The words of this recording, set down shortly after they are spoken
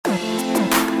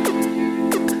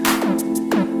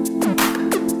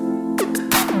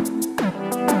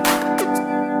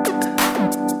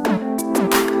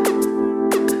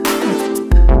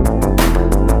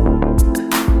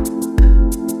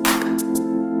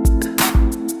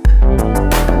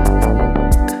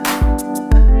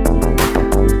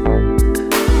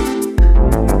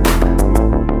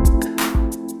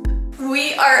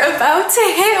to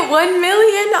hit 1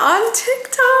 million on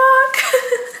TikTok.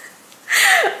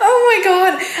 Oh my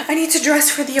god, I need to dress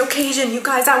for the occasion, you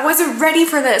guys. I wasn't ready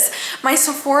for this. My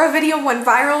Sephora video went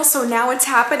viral, so now it's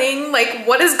happening. Like,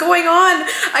 what is going on?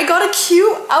 I got a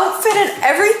cute outfit and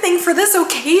everything for this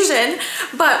occasion,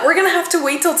 but we're gonna have to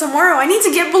wait till tomorrow. I need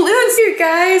to get balloons, you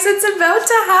guys. It's about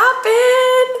to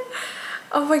happen.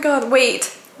 Oh my god, wait,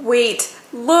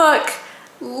 look.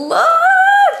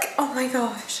 Oh my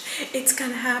gosh, it's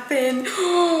gonna happen.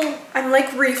 I'm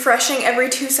like refreshing every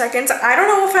 2 seconds. I don't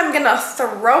know if I'm gonna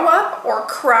throw up or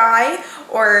cry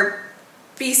or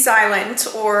be silent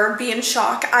or be in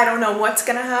shock. I don't know what's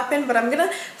gonna happen, but I'm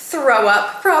gonna throw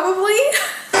up probably.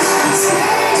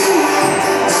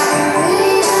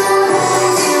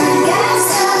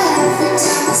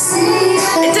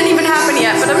 It didn't even happen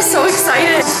yet, but I'm so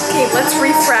excited. Okay, let's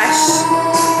refresh.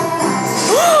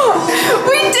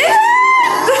 We did it!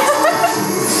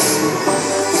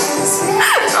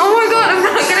 Oh my god, I'm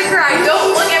not gonna cry.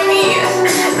 Don't look at me.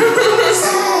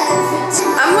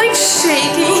 I'm like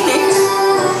shaking.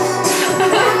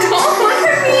 Don't look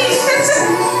at me.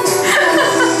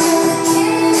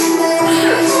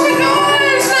 Oh my god.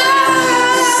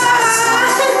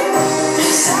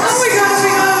 Oh my god, oh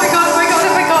my god, oh my god,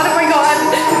 oh my god, oh my god, oh my god.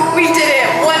 We did it.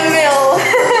 1 mil.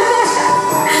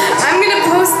 I'm gonna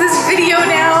post this video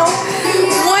now.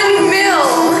 1 mil.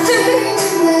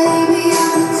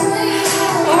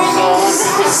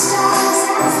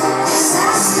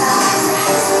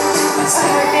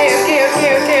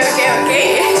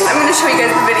 Okay. I'm gonna show you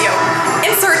guys the video.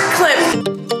 Insert clip.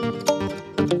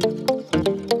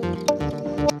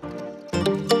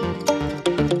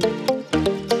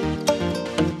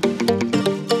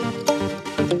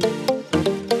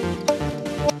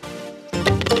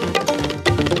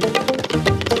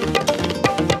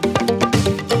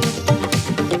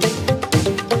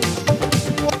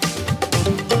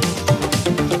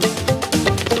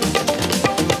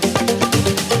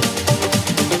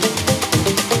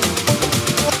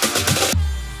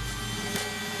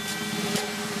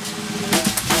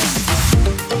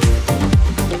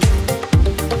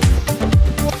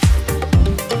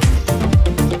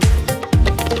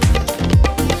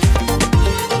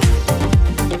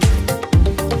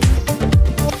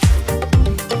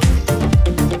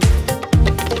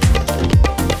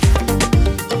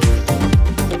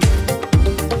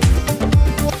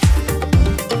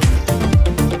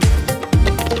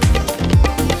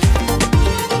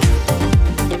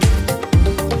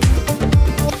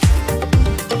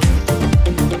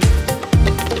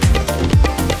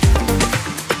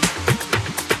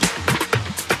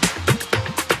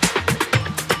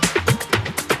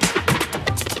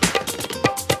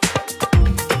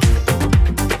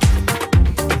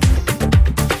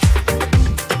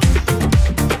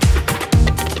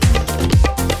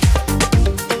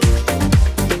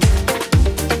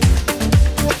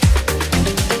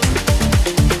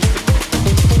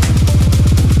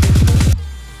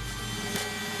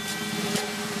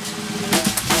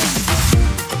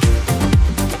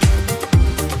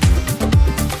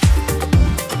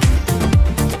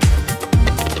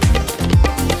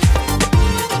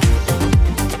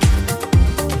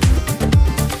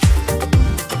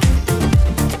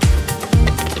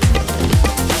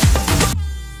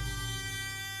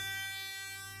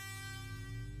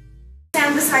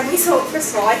 Beside me, so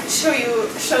first of all, I can show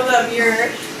them your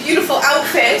beautiful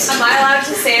outfit. Am I allowed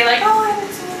to say like, oh, I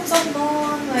haven't seen this so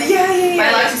long? Like, yeah. Am I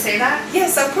allowed to say that?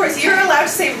 Yes, of course. You're allowed to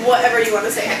say whatever you want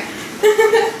to say.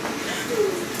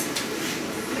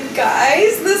 You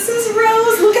guys, this is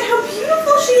Rose. Look at how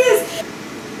beautiful she is.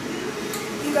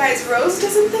 You guys, Rose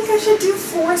doesn't think I should do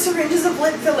 4 syringes of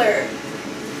lip filler.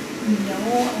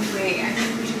 No way. I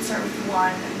think we should start with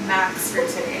 1 max for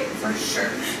today, for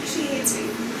sure. She hates me.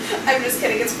 I'm just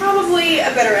kidding. It's probably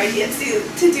a better idea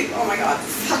to do. Oh my god.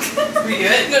 Fuck. We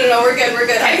good? No, we're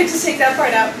good. I can just take that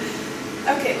part out.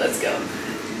 Okay, let's go.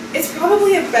 It's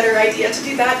probably a better idea to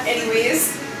do that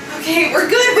anyways. Okay, we're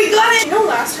good. We got it. You know,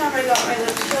 last time I got my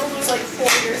lip filled was like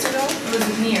 4 years ago. It was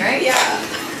with me, right? Yeah.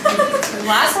 It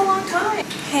lasts a long time.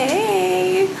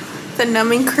 Hey. The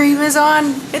numbing cream is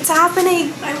on. It's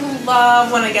happening. I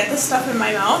love when I get this stuff in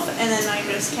my mouth and then I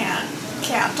just can't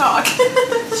talk.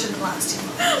 It shouldn't last too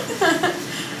long.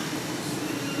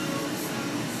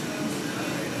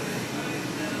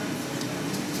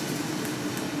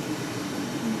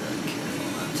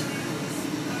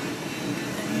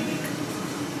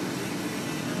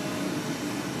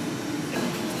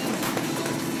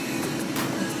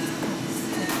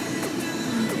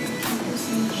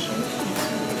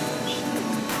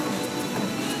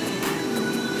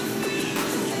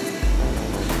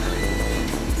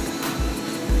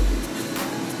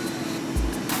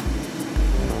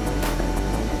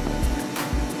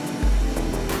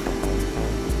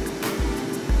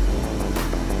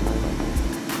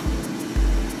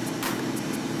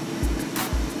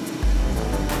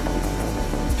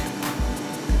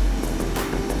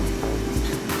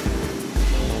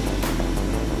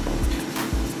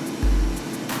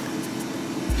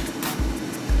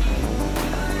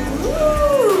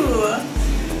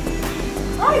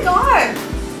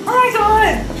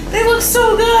 looks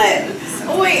so good.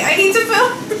 Oh wait, I need to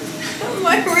film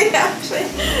my reaction.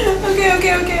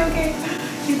 Okay.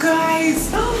 You guys,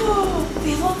 oh,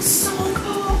 they look so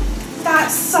cool.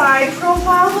 That side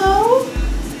profile though,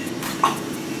 oh,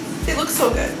 they look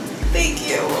so good. Thank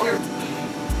you.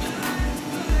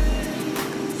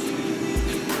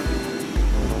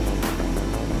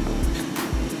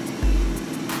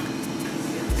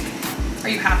 Are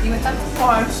you happy with them? Oh,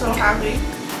 I'm so happy.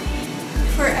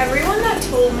 For everyone that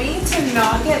told me to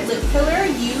not get lip filler,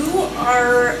 you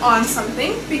are on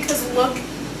something because look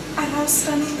at how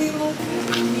stunning they look.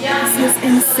 Yeah. This is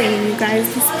insane, you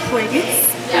guys. This place.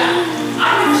 Yeah.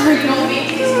 I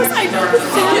know the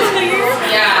family.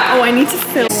 Yeah. Oh, I need to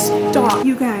film. Stop.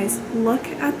 You guys, look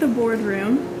at the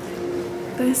boardroom.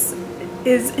 This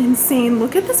is insane.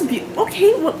 Look at this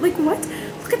okay, what?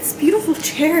 Look at this beautiful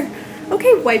chair.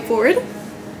 Okay, whiteboard.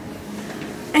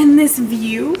 And this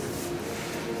view.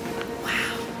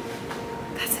 Wow.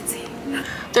 That's insane.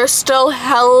 They're still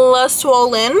hella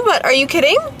swollen, but are you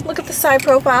kidding? Look at the side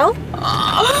profile.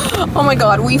 Oh my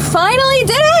god, we finally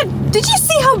did it! Did you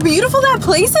see how beautiful that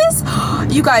place is?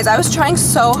 You guys, I was trying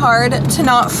so hard to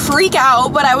not freak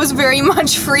out, but I was very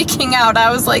much freaking out.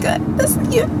 I was like,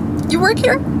 you work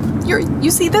here?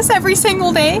 You see this every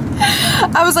single day?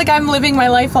 I was like, I'm living my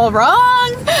life all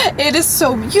wrong. It is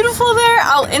so beautiful there.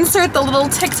 I'll insert the little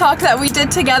TikTok that we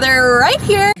did together right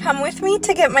here. Come with me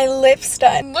to get my lips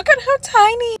done. Look at how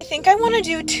tiny. I think I want to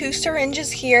do 2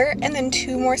 syringes here and then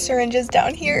 2 more syringes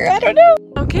down here. I don't know.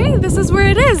 Okay, this is where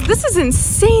it is. This is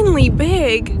insanely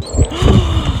big.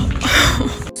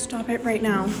 Stop it right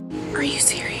now. Are you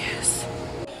serious?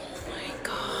 Oh my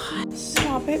god.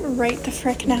 Stop it right the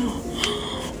frick now.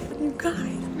 You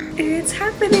guys, it's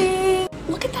happening.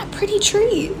 Look at that pretty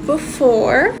tree.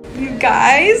 Before. You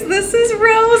guys, this is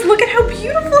Rose. Look at how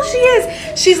beautiful she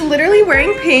is. She's literally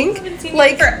wearing pink.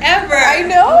 Like forever. I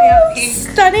know. Oh, yeah, pink.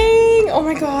 Stunning. Oh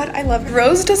my god, I love it.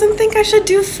 Rose doesn't think I should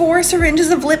do 4 syringes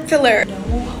of lip filler. No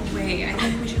way. I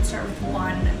think we should start with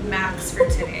 1 max for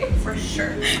today, for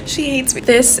sure. She hates me.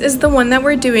 This is the one that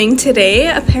we're doing today.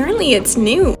 Apparently it's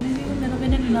new. I'm gonna do a little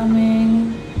bit of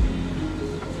numbing.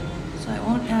 So I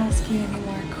won't ask you any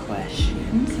more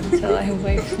questions until I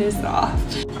wipe this off.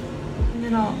 And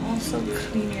then I'll also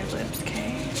clean your lips,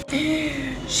 okay?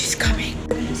 She's coming.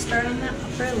 We're gonna start on that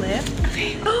upper lip.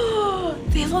 Okay. Oh,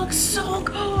 they look so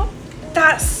good.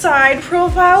 That side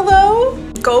profile though.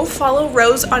 Go follow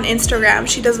Rose on Instagram.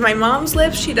 She does my mom's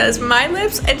lips, she does my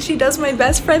lips, and she does my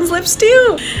best friend's lips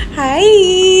too. Hi.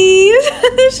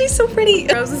 She's so pretty.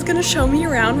 Rose is gonna show me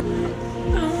around.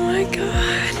 Oh my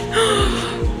god.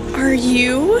 Are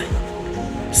you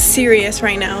serious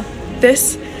right now?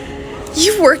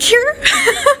 You work here?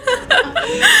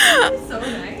 So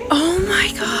nice. Oh my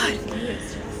god.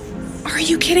 Are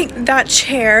you kidding? That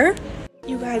chair?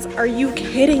 You guys, are you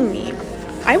kidding me?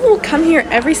 I will come here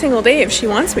every single day if she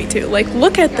wants me to. Like,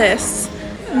 look at this.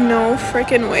 No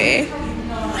freaking way.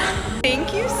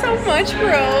 Thank you so much,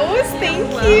 Rose.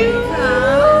 Thank you.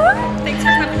 Thanks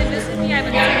for coming to visit me. I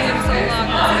haven't seen you in so long.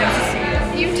 Nice to see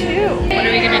you. You too. What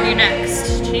are we gonna do next?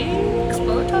 Cheeks,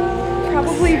 Botox?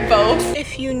 Probably both.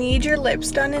 If you need your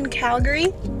lips done in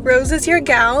Calgary, Rose is your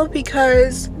gal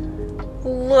because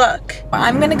look.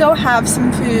 I'm gonna go have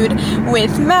some food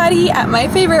with Maddie at my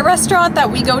favorite restaurant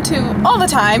that we go to all the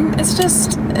time.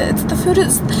 The food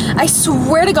is, I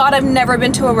swear to God, I've never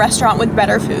been to a restaurant with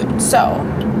better food. So,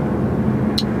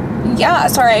 yeah,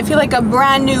 sorry, I feel like a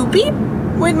brand new beep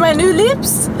with my new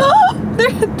lips. Oh,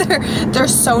 they're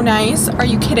so nice. Are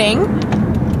you kidding?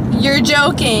 You're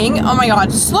joking. Oh my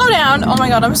god, slow down. Oh my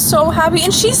god, I'm so happy.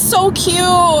 And she's so cute.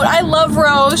 I love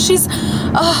Rose.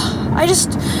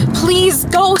 Please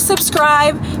go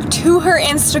subscribe to her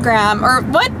Instagram. Or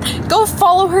what? Go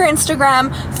follow her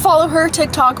Instagram. Follow her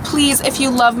TikTok. Please, if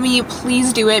you love me,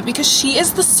 please do it. Because she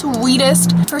is the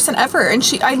sweetest person ever. And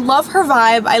I love her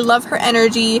vibe. I love her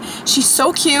energy. She's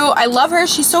so cute. I love her.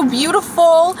 She's so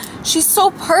beautiful. She's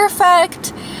so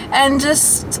perfect. And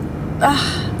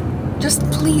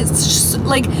please,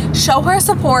 like, show her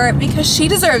support because she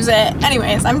deserves it.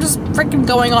 Anyways, I'm just freaking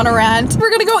going on a rant.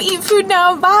 We're gonna go eat food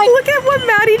now. Bye. Look at what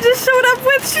Maddie just showed up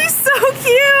with. She's so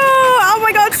cute. Oh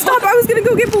my god, stop. I was gonna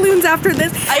go get balloons after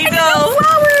this. I know.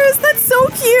 Flowers. That's so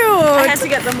cute. I had to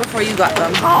get them before you got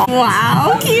them. Oh,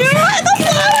 wow. Cute. The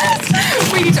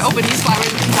flowers. We need to open these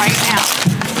flowers right now.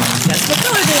 Guess what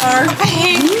color they are.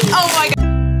 Pink. Oh my god.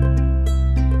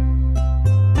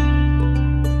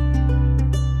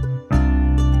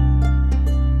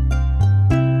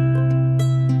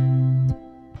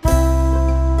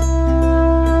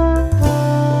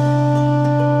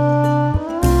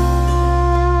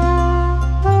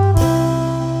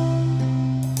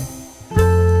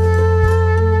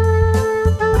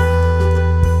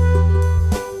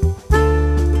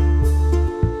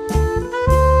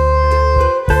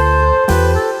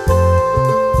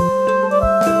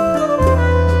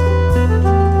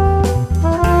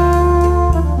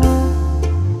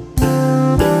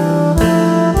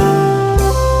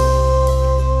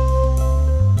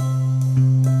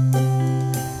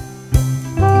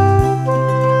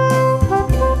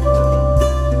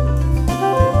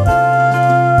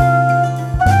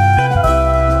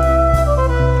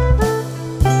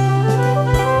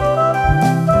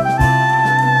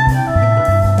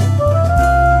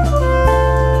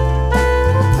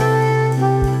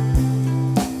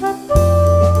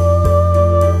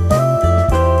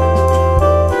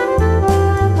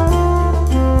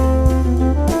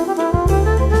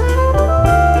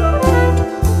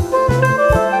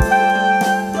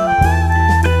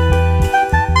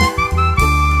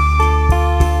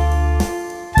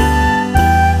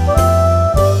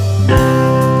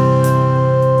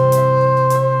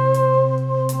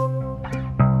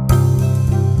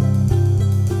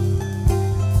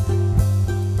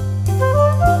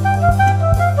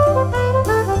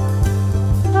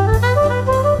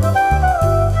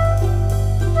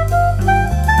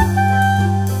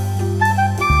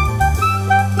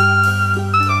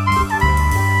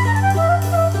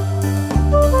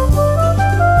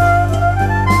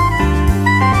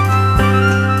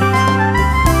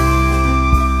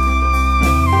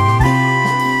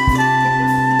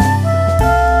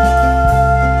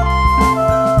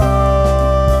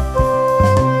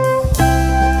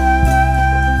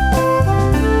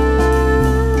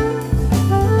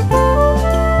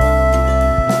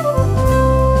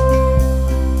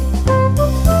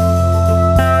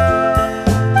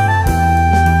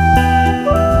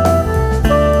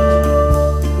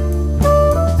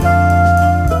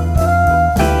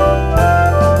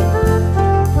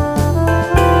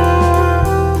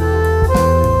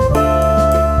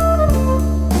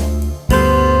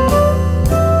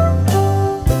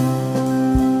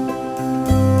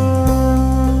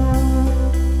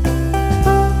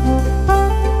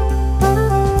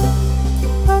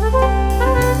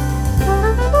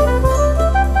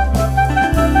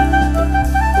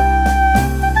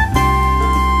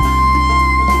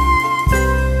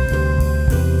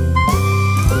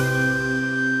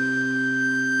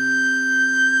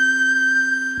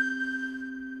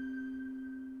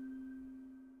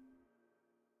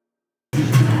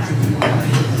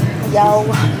 Yo.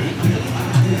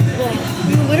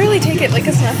 You literally take it like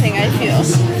it's nothing, I feel.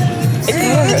 It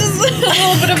just a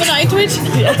little bit of an eye twitch.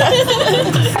 Yeah.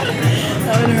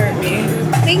 That would hurt me.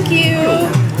 Thank you.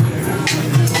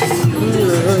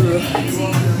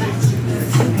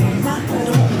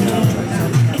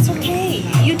 It's okay.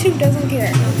 YouTube doesn't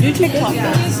care. YouTube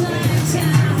does.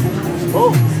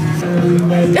 Oh. It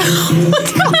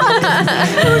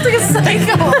looks like a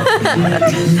psycho.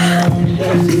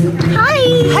 Hi.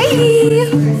 Hi.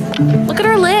 Look at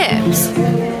our lips.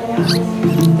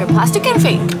 They're plastic and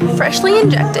fake. Freshly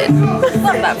injected.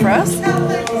 Love that for us.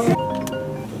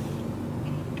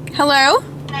 Hello?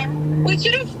 We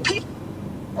should have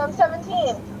on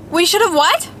 17. We should have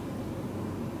what?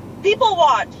 People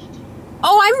watched.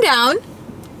 Oh, I'm down.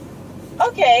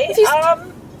 Okay,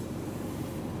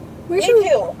 Where me should we?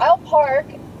 too. I'll park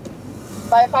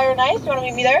by Fire and Ice. You want to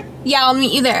meet me there? Yeah, I'll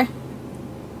meet you there.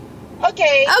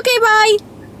 Okay. Okay, bye.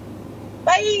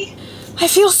 Bye. I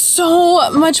feel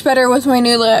so much better with my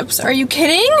new lips. Are you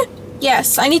kidding?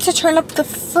 Yes, I need to turn up the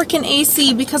freaking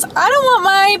AC because I don't want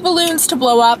my balloons to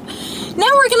blow up.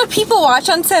 Now we're gonna people watch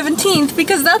on 17th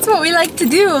because that's what we like to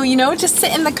do, you know? Just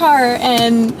sit in the car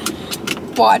and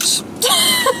watch.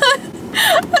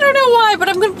 I don't know why, but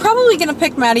I'm probably gonna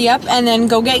pick Maddie up and then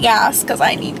go get gas because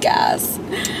I need gas.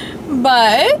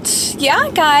 But yeah,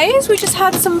 guys, we just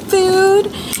had some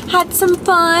food, had some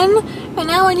fun, and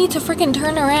now I need to freaking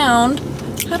turn around.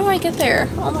 How do I get there?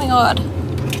 Oh my god.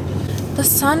 The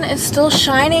sun is still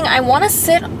shining. I want to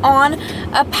sit on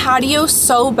a patio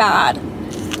so bad.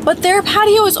 But their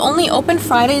patio is only open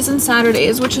Fridays and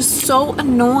Saturdays, which is so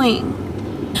annoying.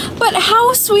 But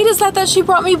how sweet is that she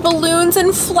brought me balloons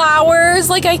and flowers?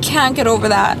 Like, I can't get over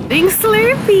that. Thanks,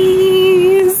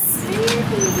 Slurpees.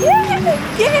 Yeah,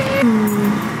 yeah.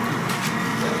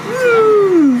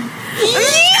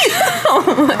 Oh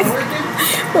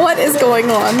my. What is going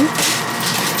on?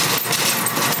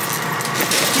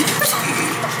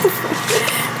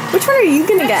 Which one are you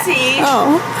gonna get?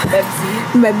 Oh.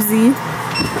 Bebsy.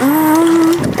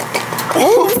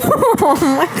 Oh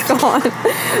my god.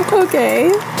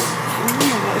 Okay.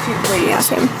 Wait, yeah,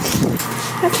 same.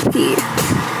 That's a pee.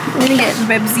 I'm gonna get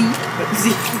Bebsy.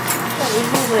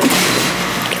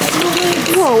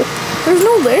 Whoa. There's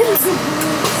no lids?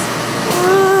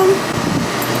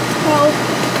 Well.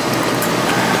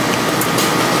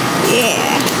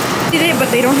 Yeah. Did it, but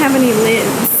they don't have any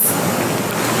lids.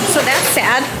 So that's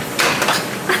sad.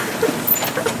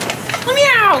 Let me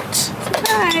out!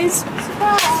 Surprise!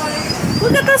 Surprise!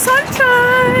 Look at the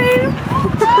sunshine!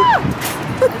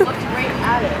 Look right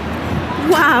at it.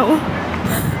 Wow.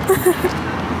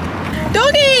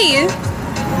 Doggy!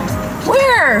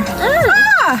 Where?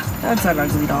 Ah! That's our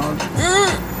ugly dog.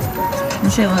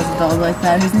 Michelle has a dog like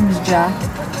that. His name is Jack.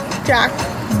 Jack.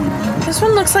 This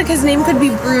one looks like his name could be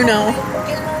Bruno.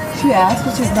 She asked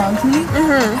what's his dog's name?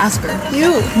 Ask her.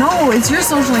 You. No, it's your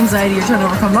social anxiety you're trying to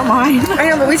overcome, not mine. I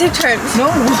know, but we take turns. No.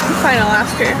 Fine, I'll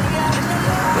ask her.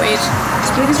 Wait.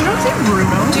 Because your dog's name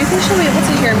Bruno. Do you think she'll be able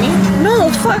to hear me? No,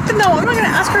 fuck no. I'm not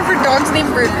gonna ask her if her dog's name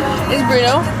is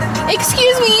Bruno.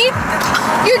 Excuse me.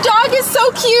 Your dog is so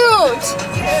cute.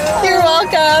 You're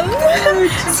welcome.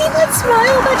 See that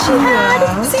smile that she had?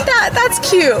 See that? That's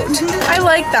cute. I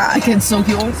like that. The kid's so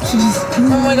cute.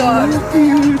 Oh my god.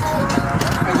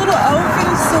 Her little outfit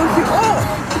is so cute. Oh,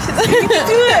 you can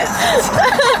do it.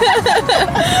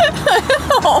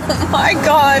 Oh my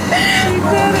god. She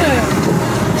did it.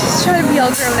 She's trying to be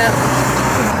all grown up.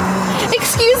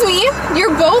 Excuse me.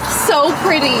 You're both so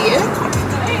pretty.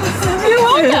 You're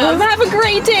welcome. Have a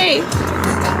great day.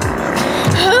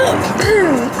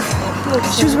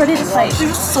 She was ready to fight. She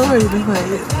was so ready to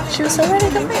fight. She was so ready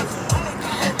to fight.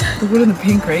 The one in the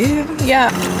pink, right?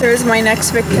 Yeah, there's my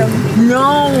next victim.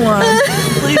 No!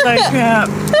 Please, I can't.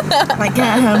 I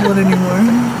can't handle it anymore.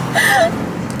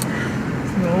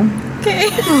 No. Okay.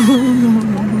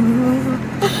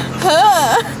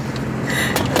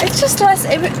 It's just less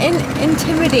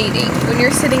intimidating when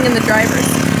you're sitting in the driver's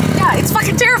seat. Yeah, it's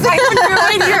fucking terrifying when you're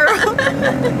right here.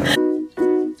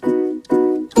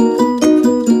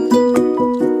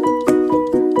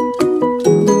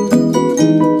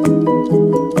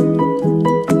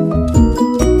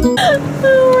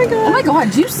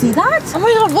 Do you see that? Oh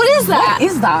my god, what is that? What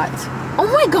is that? Oh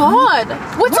my god.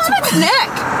 What's on its neck?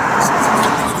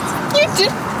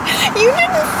 You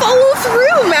didn't follow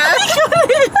through, man.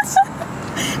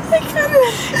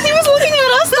 He was looking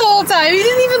at us the whole time. He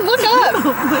didn't even look up.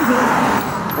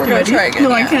 We're gonna try again.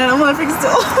 No, I can't. I'm laughing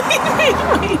still.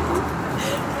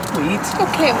 Wait.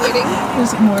 Okay, I'm waiting.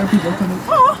 There's more people coming.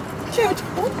 Oh, cute.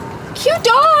 Cute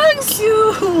dogs.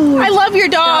 Cute. I love your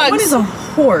dogs. That one is a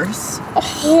horse. A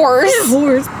horse? A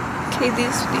horse. Okay,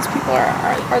 these people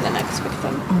are the next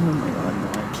victim. Oh my god, no,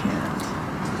 I can't.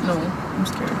 No, I'm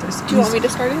scared. Do you want me to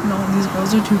start it? No, these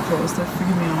girls are too close. They're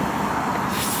freaking me out.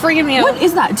 Freaking me out. What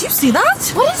is that? Do you see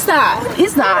that? What is that? What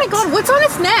is that? Oh my god, what's on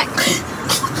its neck?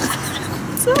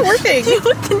 It's not working. Do you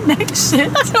look the neck shit?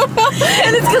 I don't know.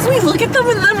 And it's because we look at them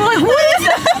and then we're like, what is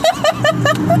that?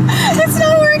 It's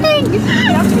not working.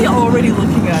 You have to be already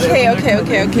looking at it.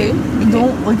 Okay.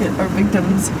 Don't look at our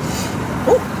victims.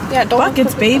 Oh, yeah, don't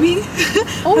buckets, baby.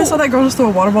 Oh. I saw that girl just throw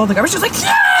a water ball at the garbage. She was like,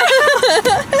 yeah!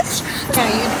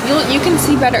 Yeah, you can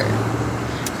see better.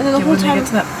 And then the whole when time. we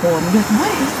get to that pole, I'm like, what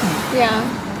is that? Yeah.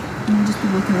 And we'll just be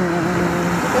looking around.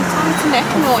 What's on its neck?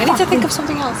 No, I need to think of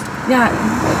something else. Yeah.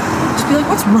 Just be like,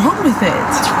 what's wrong with it?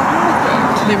 What's wrong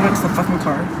with They went to the fucking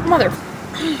car. it? Mother.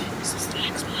 This is the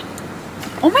next one.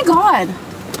 Oh my god.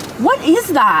 What is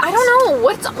that? I don't know.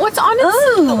 What's on its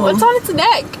Ooh. What's on its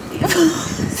neck?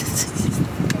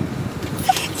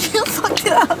 You fucked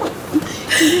it up.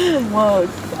 Whoa.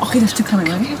 Okay, there's two coming,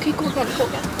 right? Okay, go again.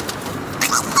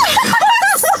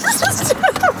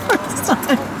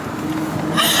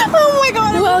 Oh my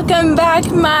god. Welcome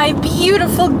back, my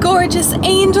beautiful, gorgeous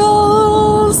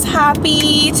angels.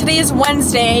 Today is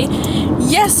Wednesday.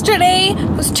 Yesterday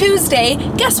was Tuesday.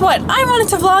 Guess what? I wanted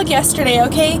to vlog yesterday,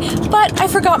 okay? But I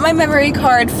forgot my memory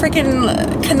card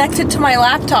freaking connected to my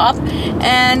laptop.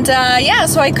 And yeah,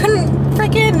 so I couldn't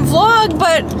freaking vlog,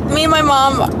 but me and my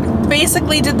mom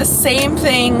basically did the same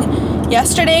thing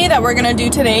yesterday that we're gonna do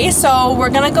today. So we're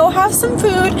gonna go have some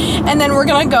food and then we're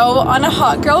gonna go on a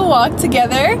hot girl walk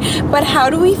together. But how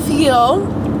do we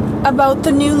feel about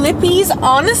the new lippies?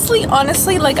 Honestly,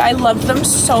 like I love them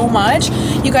so much.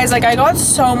 You guys, like I got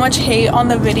so much hate on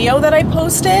the video that I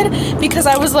posted because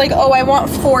I was like, oh, I want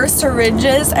 4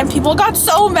 syringes, and people got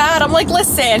so mad. I'm like,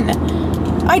 listen,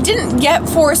 I didn't get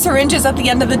 4 syringes at the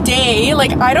end of the day.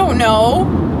 Like, I don't know.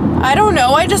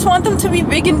 I just want them to be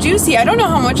big and juicy. I don't know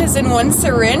how much is in 1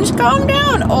 syringe. Calm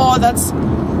down. Oh,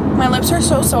 my lips are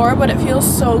so sore, but it feels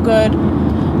so good.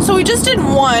 So we just did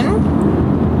 1.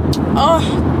 Oh,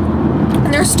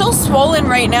 and they're still swollen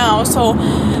right now, so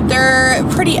they're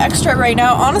pretty extra right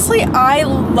now. Honestly, I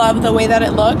love the way that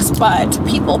it looks, but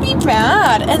people be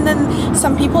mad. And then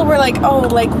some people were like, oh,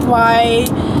 like why?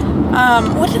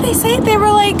 What did they say? They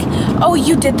were like, oh,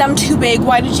 you did them too big.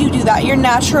 Why did you do that? Your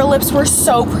natural lips were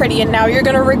so pretty and now you're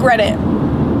gonna regret it.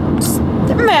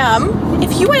 Ma'am,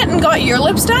 if you went and got your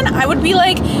lips done, I would be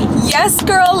like, yes,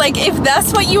 girl, like if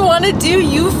that's what you want to do,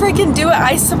 you freaking do it.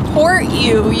 I support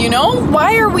you, you know?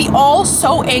 Why are we all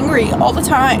so angry all the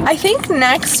time? I think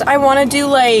next I want to do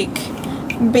like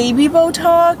baby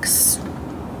Botox.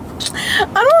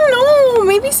 I don't know,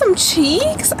 maybe some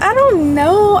cheeks? I don't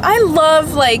know. I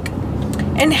love like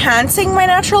enhancing my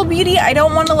natural beauty. I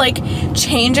don't want to like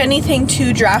change anything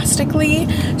too drastically,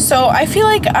 so I feel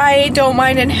like I don't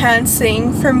mind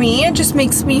enhancing. For me, it just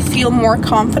makes me feel more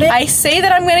confident. I say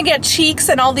that I'm gonna get cheeks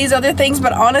and all these other things,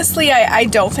 but honestly I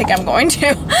don't think I'm going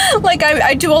to. Like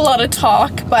I do a lot of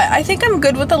talk, but I think I'm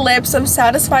good with the lips. I'm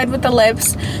satisfied with the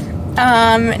lips.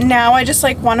 Now I just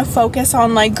like want to focus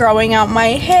on like growing out my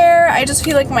hair. I just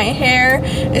feel like my hair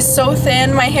is so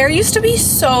thin. My hair used to be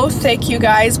so thick, you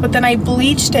guys, but then I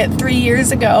bleached it 3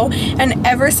 years ago, and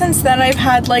ever since then I've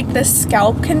had like this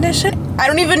scalp condition. I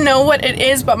don't even know what it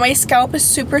is, but my scalp is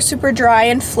super dry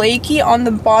and flaky on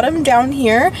the bottom down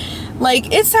here.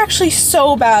 Like, it's actually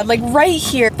so bad, like right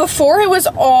here. Before it was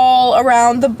all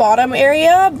around the bottom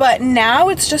area, but now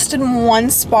it's just in one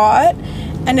spot.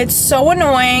 And it's so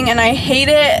annoying and I hate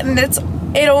it, and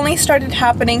it only started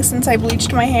happening since I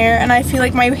bleached my hair, and I feel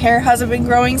like my hair hasn't been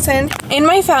growing since. In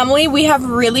my family, we have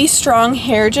really strong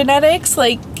hair genetics.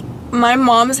 Like, my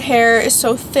mom's hair is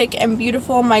so thick and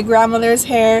beautiful, my grandmother's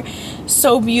hair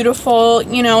so beautiful,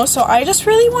 you know, so I just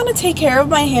really want to take care of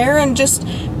my hair and just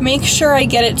make sure I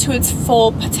get it to its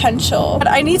full potential. But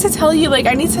I need to tell you, like,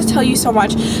 I need to tell you so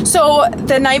much. So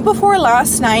the night before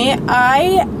last night,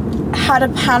 I had a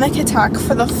panic attack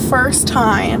for the first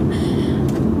time.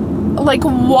 Like,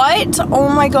 what? Oh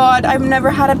my god, I've never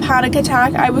had a panic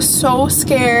attack. I was so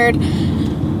scared.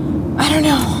 I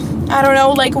don't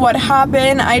know like what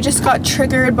happened. I just got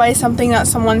triggered by something that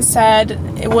someone said.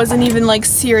 It wasn't even like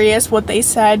serious what they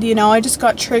said, you know. I just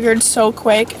got triggered so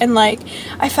quick, and like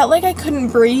I felt like I couldn't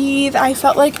breathe. I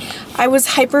felt like I was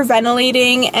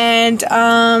hyperventilating, and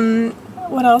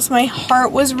what else? My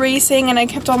heart was racing, and I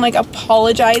kept on like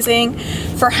apologizing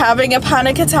for having a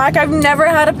panic attack. I've never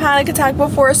had a panic attack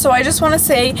before, so I just want to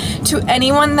say to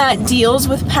anyone that deals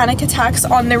with panic attacks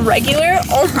on the regular,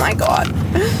 oh my god,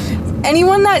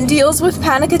 anyone that deals with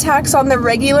panic attacks on the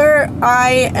regular,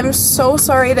 I am so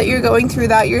sorry that you're going through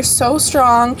that. You're so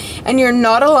strong and you're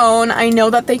not alone. I know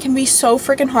that they can be so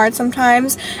freaking hard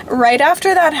sometimes. Right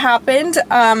after that happened,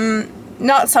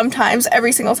 not sometimes,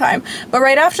 every single time, but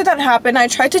right after that happened, I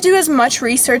tried to do as much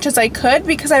research as I could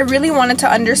because I really wanted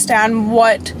to understand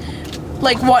what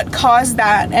caused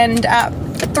that. And at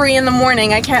 3 in the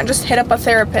morning, I can't just hit up a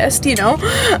therapist, you know?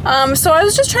 So I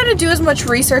was just trying to do as much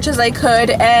research as I could,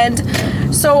 and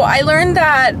so I learned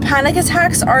that panic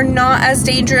attacks are not as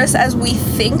dangerous as we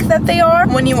think that they are.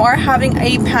 When you are having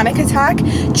a panic attack,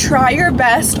 try your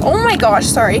best, oh my gosh,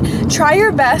 sorry, try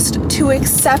your best to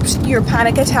accept your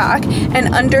panic attack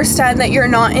and understand that you're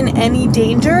not in any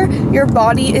danger. Your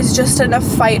body is just in a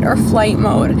fight or flight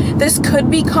mode. This could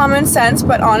be common sense,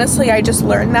 but honestly, I just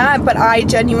learned that. But I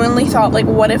genuinely thought, like,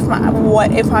 what if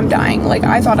I'm dying? Like,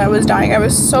 I thought I was dying. I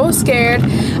was so scared.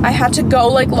 I had to go,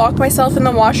 like, lock myself in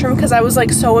the washroom because I was,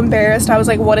 like, so embarrassed. I was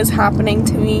like, what is happening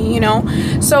to me, you know?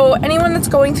 So anyone that's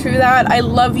going through that, I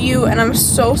love you, and I'm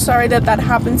so sorry that that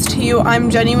happens to you. I'm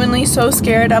genuinely so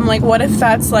scared. I'm like, what if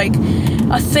that's, like,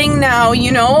 a thing now,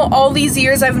 you know? All these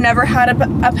years I've never had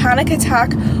a panic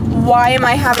attack. Why am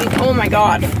I having, oh my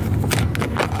god.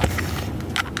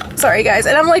 Sorry guys,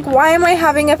 and I'm like, why am I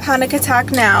having a panic attack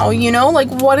now, you know? Like,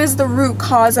 what is the root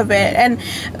cause of it? And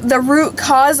the root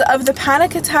cause of the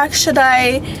panic attack, should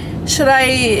I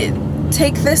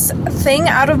take this thing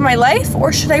out of my life,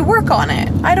 or should I work on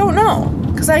it? I don't know,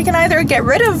 because I can either get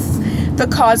rid of the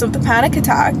cause of the panic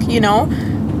attack, you know,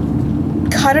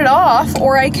 cut it off,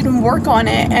 or I can work on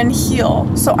it and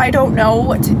heal. So I don't know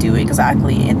what to do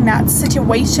exactly in that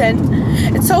situation.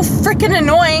 It's so freaking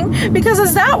annoying, because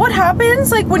is that what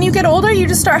happens? Like, when you get older, you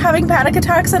just start having panic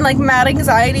attacks and like mad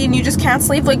anxiety and you just can't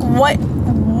sleep? Like,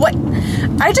 what?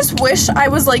 I just wish I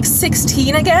was like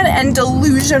 16 again and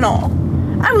delusional.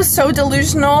 I was so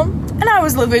delusional and I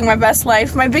was living my best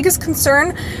life. My biggest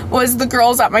concern was the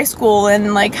girls at my school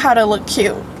and like how to look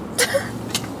cute.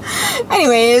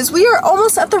 Anyways, we are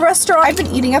almost at the restaurant. I've been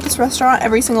eating at this restaurant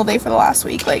every single day for the last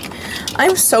week. Like,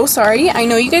 I'm so sorry. I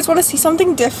know you guys want to see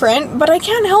something different, but I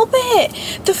can't help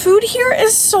it. The food here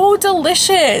is so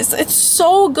delicious. It's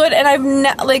so good, and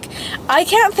I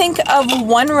can't think of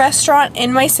one restaurant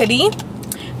in my city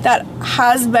that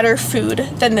has better food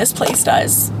than this place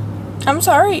does. I'm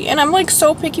sorry, and I'm like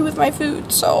so picky with my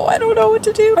food, so I don't know what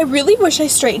to do. I really wish I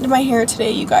straightened my hair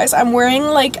today, you guys. I'm wearing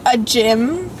like a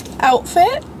gym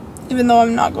outfit, even though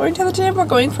I'm not going to the gym. We're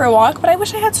going for a walk, but I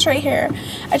wish I had straight hair.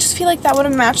 I just feel like that would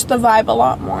have matched the vibe a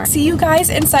lot more. See you guys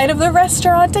inside of the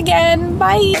restaurant again.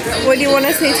 Bye. What do you want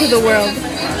to say to the world?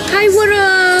 Hi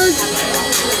world!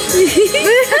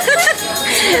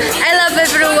 I love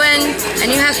everyone,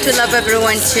 and you have to love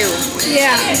everyone too.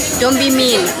 Yeah. Don't be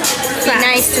mean. Be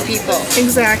nice to people.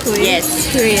 Exactly.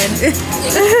 Yes. Period.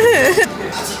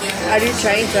 Are you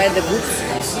trying to hide the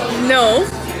boobs? No.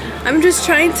 I'm just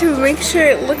trying to make sure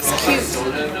it looks cute.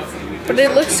 But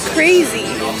it looks crazy.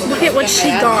 Look at what she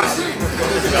got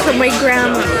from my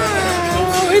grandma.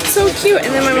 Oh, it's so cute.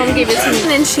 And then my mom gave it to me. And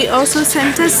then she also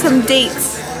sent us some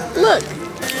dates. Look.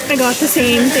 I got the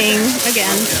same thing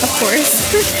again, of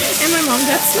course. And my mom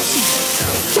got some.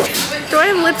 Do I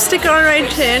have lipstick on my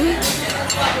chin?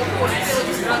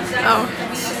 Oh.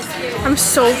 I'm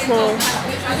so full.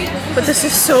 But this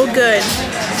is so good.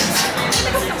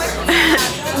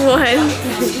 One.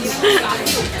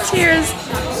 Cheers.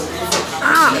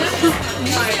 Ah.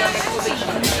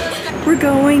 We're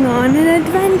going on an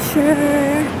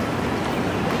adventure.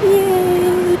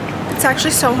 Yay. It's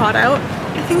actually so hot out.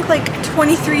 I think like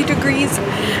 23 degrees,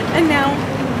 and now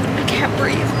I can't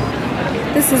breathe.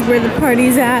 This is where the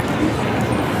party's at.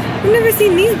 I've never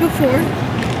seen these before.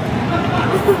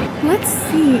 Let's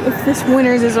see if this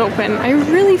Winners is open. I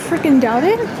really freaking doubt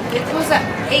it. It was at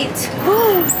 8.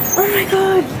 Oh my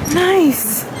god,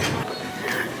 nice.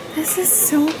 This is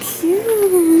so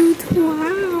cute.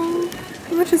 Wow.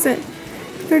 How much is it?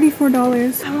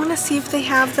 $34. I want to see if they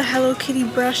have the Hello Kitty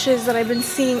brushes that I've been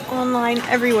seeing online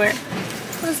everywhere.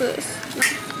 What is this?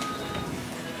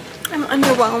 I'm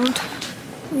underwhelmed.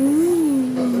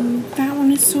 Ooh, that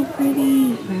one is so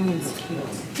pretty.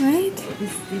 Right?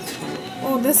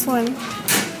 Oh, this one.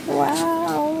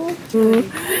 Wow. Ooh,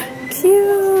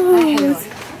 cute.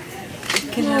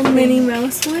 Little Minnie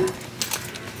Mouse one.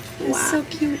 It's so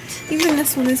cute. Even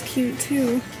this one is cute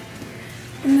too.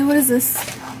 And then what is this?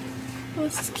 Oh,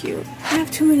 this is cute. I have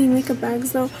too many makeup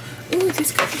bags though. Ooh,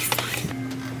 this could be fun.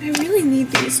 I really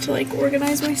need these to like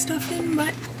organize my stuff in,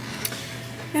 but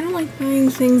I don't like buying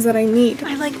things that I need.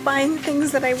 I like buying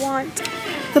things that I want.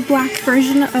 The black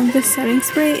version of the setting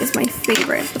spray is my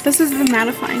favorite, but this is the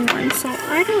mattifying one, so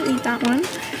I don't need that one.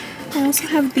 I also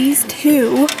have these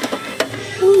two.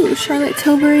 Ooh, Charlotte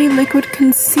Tilbury Liquid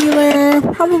Concealer.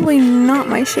 Probably not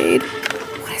my shade.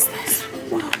 What is this?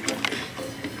 Whoa.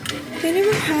 They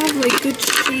never have like good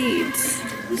shades.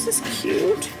 This is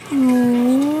cute.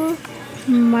 Oh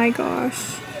my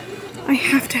gosh. I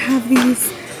have to have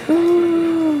these.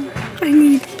 Oh,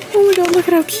 oh my god, look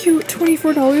at how cute.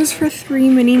 $24 for 3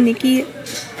 mini Nikki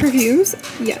perfumes.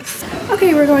 Yes.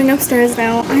 Okay, we're going upstairs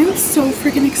now. I'm so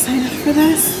freaking excited for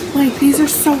this. Like, these are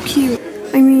so cute.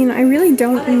 I mean, I really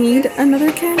don't need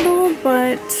another candle,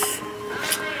 but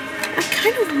I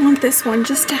kind of want this one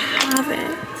just to have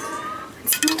it.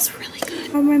 It smells really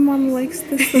good. Oh, my mom likes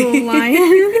this little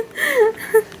lion.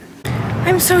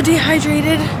 I'm so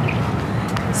dehydrated.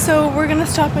 So we're gonna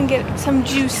stop and get some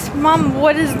juice. Mom,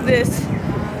 what is this?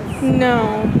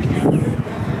 No.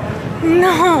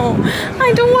 No.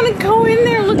 I don't want to go in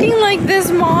there looking like this,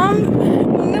 Mom.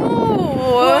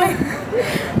 No.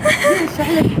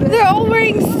 They're all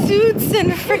wearing suits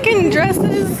and freaking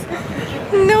dresses.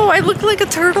 No, I look like a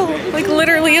turtle. Like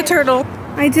literally a turtle.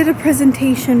 I did a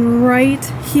presentation right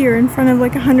here in front of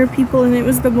like 100 people and it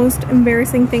was the most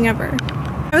embarrassing thing ever.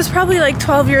 I was probably like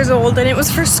 12 years old and it was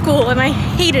for school and I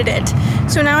hated it.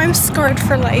 So now I'm scarred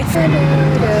for life.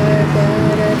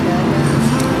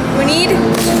 We need to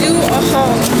do a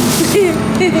haul.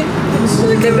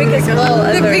 The biggest haul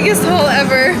ever. The biggest haul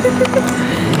ever.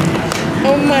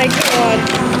 Oh my god.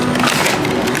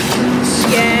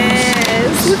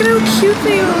 Yes. Look at how cute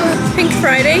they are. Pink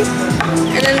Friday.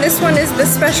 And then this one is the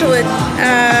special,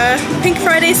 Pink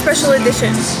Friday special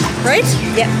edition. Right?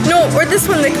 Yeah. No, or this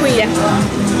one, the queen. Yeah.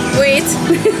 Wait.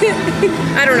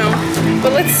 I don't know.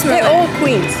 But let's smell it. They're all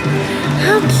queens.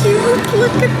 How cute.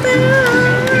 Look at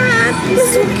that. It's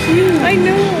so cute. I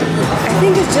know. I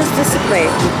think it's just display.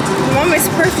 Mom, it's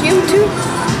perfume too.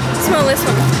 Smell this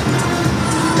one.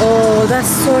 Oh, that's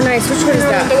so nice. Which one is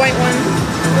that? The white one.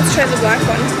 Let's try the black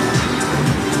one.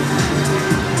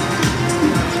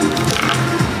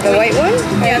 The white one?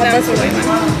 Yeah, that's the white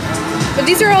one. But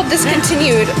these are all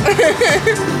discontinued. Is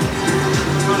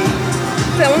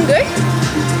that one good?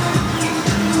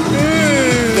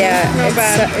 Mmm. Yeah, not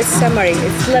bad. It's summery.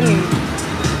 It's lemon.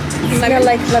 It smells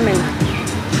like lemon.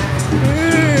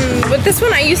 Mmm. But this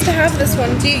one, I used to have this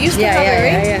one. Do you used to have it,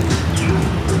 right?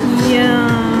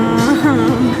 Yeah.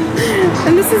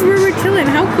 And this is where we're chilling.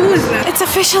 How cool is that? It's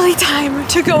officially time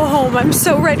to go home. I'm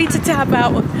so ready to tap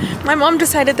out. My mom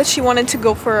decided that she wanted to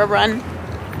go for a run.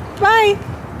 Bye.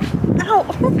 Ow.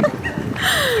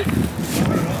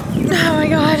 Oh my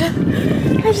god.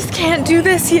 I just can't do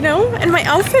this, you know? And my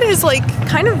outfit is like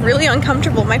kind of really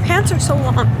uncomfortable. My pants are so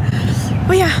long.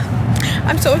 But yeah,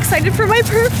 I'm so excited for my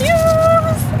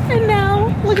perfumes. And now,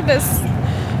 look at this.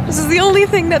 This is the only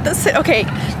thing that this, okay,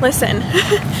 listen.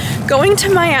 Going to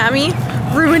Miami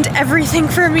ruined everything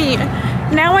for me.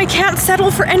 Now I can't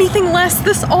settle for anything less.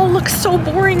 This all looks so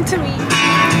boring to me.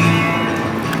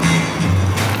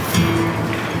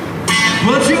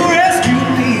 But you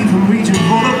rescued me from reaching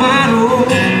for the bottle.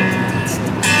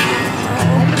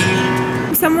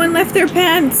 Someone left their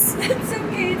pants. It's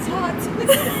okay, it's hot.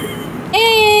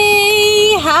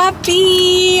 Hey,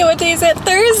 happy, what day is it?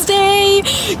 Thursday.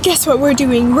 Guess what we're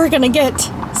doing? We're gonna get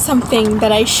something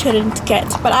that I shouldn't get,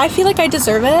 but I feel like I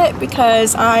deserve it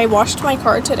because I washed my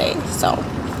car today, so.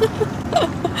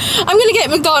 I'm gonna get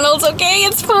McDonald's, okay?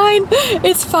 It's fine.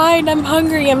 It's fine, I'm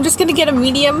hungry. I'm just gonna get a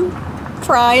medium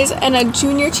fries and a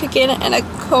junior chicken and a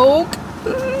Coke.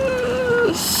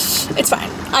 It's fine.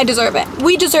 I deserve it.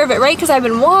 We deserve it, right? Because I've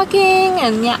been walking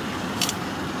and yeah.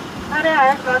 Hi there, I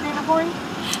have Zaina for you.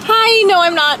 Hi, no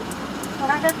I'm not. What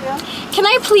I get you? Can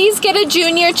I please get a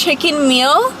junior chicken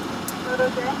meal?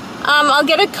 Okay. I'll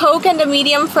get a Coke and a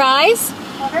medium fries.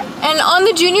 Okay. And on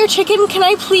the junior chicken, can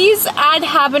I please add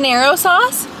habanero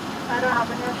sauce? I don't have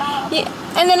any sauce.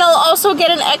 Yeah. And then I'll also get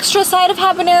an extra side of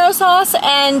habanero sauce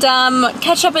and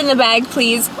ketchup in the bag,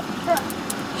 please. Sure.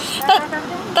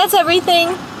 That's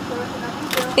everything.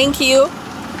 Thank you.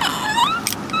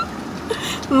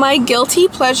 My guilty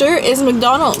pleasure is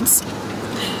McDonald's.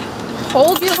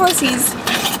 Hold your horsies.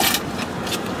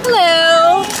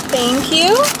 Hello. Thank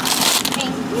you.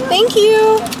 Thank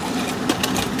you.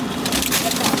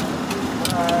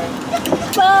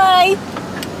 Bye.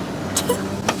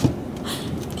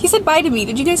 He said bye to me.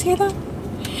 Did you guys hear that?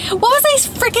 What was I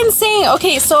freaking saying?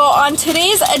 Okay, so on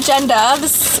today's agenda,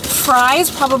 this fry is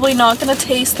probably not gonna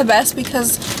taste the best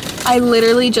because I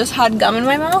literally just had gum in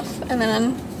my mouth and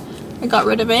then I got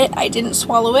rid of it. I didn't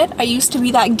swallow it. I used to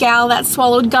be that gal that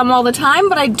swallowed gum all the time,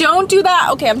 but I don't do that.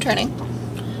 Okay, I'm turning.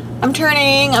 I'm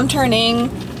turning.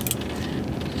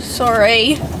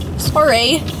 Sorry.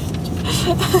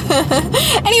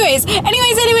 anyways.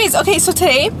 Okay, so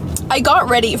today I got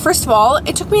ready. First of all,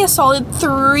 it took me a solid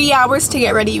 3 hours to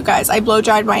get ready, you guys. I blow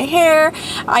dried my hair.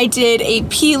 I did a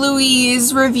P.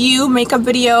 Louise review makeup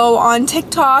video on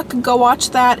TikTok. Go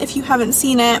watch that if you haven't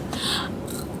seen it.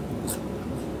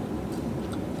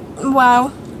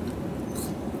 Wow.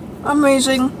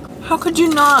 Amazing. How could you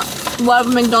not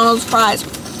love McDonald's fries?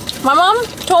 My mom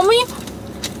told me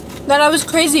that I was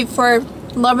crazy for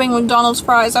loving McDonald's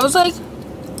fries. I was like,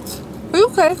 are you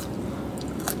okay?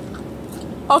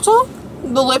 Also,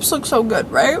 the lips look so good,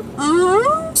 right?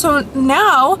 So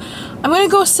now, I'm gonna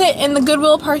go sit in the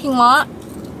Goodwill parking lot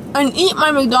and eat my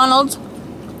McDonald's.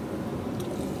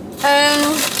 And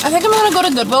I think I'm gonna go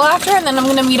to Goodwill after, and then I'm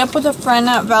gonna meet up with a friend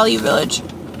at Value Village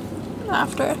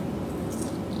after.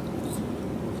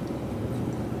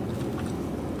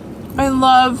 I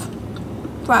love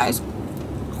fries.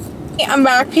 I'm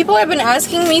back. People have been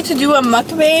asking me to do a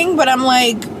mukbang, but I'm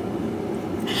like,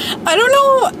 I don't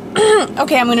know.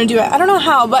 Okay, I'm gonna do it. I don't know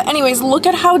how, but anyways, look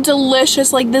at how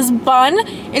delicious. Like, this bun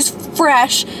is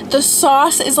fresh. The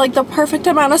sauce is like the perfect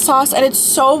amount of sauce, and it's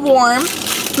so warm.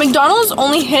 McDonald's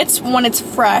only hits when it's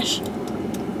fresh.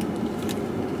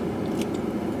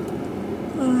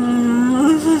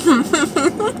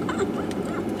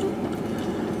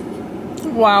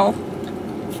 Wow,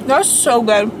 that's so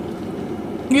good.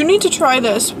 You need to try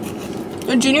this.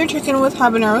 A junior chicken with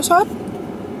habanero sauce.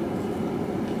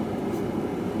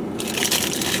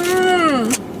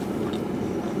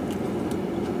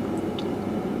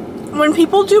 When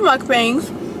people do mukbangs,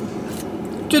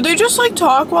 do they just like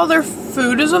talk while their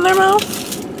food is in their mouth?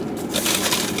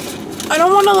 I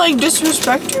don't want to like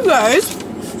disrespect you guys.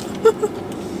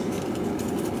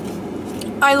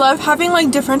 I love having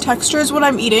like different textures when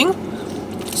I'm eating.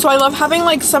 So I love having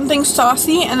like something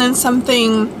saucy and then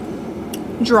something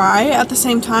dry at the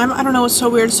same time. I don't know, it's so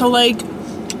weird. So like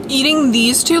eating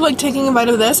these two, like taking a bite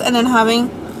of this and then having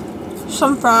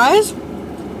some fries,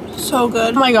 so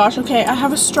good. Oh my gosh, okay, I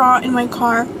have a straw in my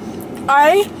car.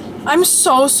 I'm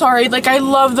so sorry, like I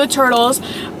love the turtles,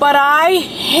 but I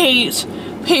hate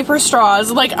paper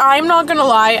straws. Like, I'm not gonna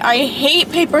lie, I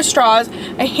hate paper straws.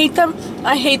 I hate them.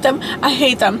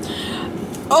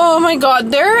 Oh my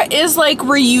god, there is like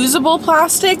reusable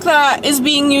plastic that is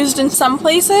being used in some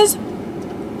places.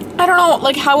 I don't know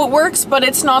like how it works, but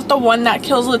it's not the one that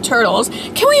kills the turtles.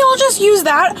 Can we all just use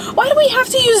that? Why do we have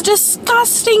to use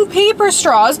disgusting paper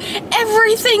straws?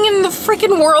 Everything in the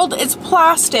freaking world is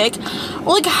plastic.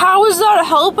 Like, how is that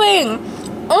helping?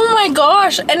 Oh my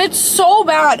gosh, and it's so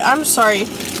bad. I'm sorry.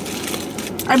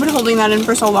 I've been holding that in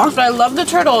for so long, but I love the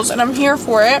turtles and I'm here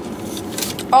for it.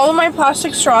 All of my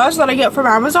plastic straws that I get from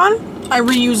Amazon, I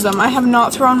reuse them. I have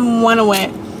not thrown one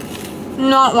away.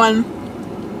 Not one.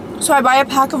 So I buy a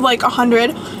pack of like 100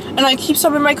 and I keep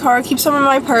some in my car, keep some in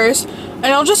my purse, and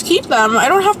I'll just keep them. I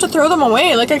don't have to throw them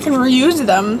away. Like, I can reuse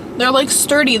them. They're like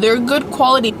sturdy. They're good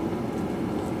quality.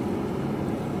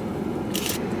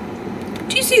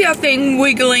 Do you see that thing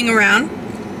wiggling around?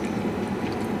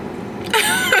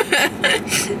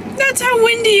 That's how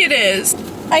windy it is.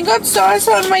 I got sauce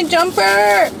on my jumper.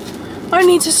 I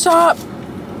need to stop.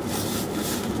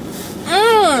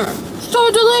 So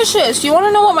delicious. You want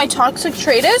to know what my toxic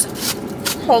trait is?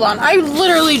 Hold on. I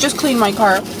literally just cleaned my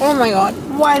car. Oh my god.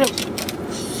 Why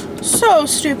do... So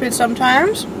stupid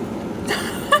sometimes.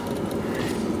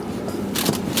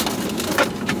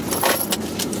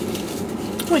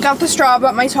 We got the straw,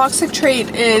 but my toxic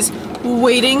trait is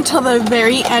waiting till the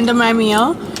very end of my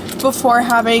meal before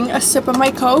having a sip of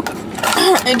my Coke.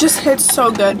 It just hits so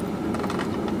good.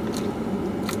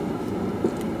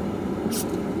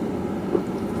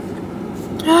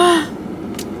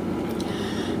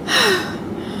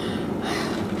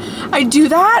 I do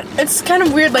that. It's kind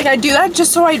of weird. Like, I do that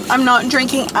just so I'm not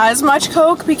drinking as much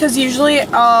Coke, because usually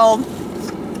I'll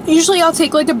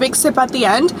take like a big sip at the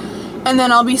end and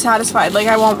then I'll be satisfied. Like,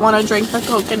 I won't want to drink the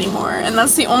Coke anymore, and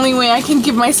that's the only way I can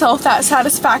give myself that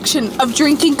satisfaction of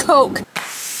drinking Coke.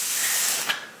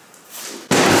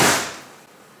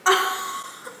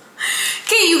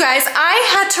 Okay, you guys, I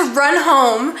had to run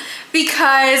home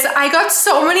because I got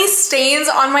so many stains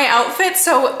on my outfit,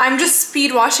 so I'm just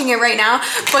speed washing it right now.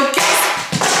 But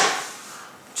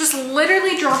just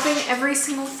literally dropping every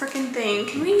single freaking thing.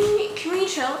 Can we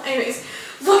chill? Anyways,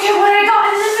 look at what I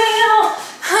got in the mail.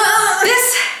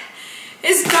 This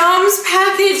is Dom's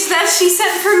package that she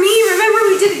sent for me. Remember,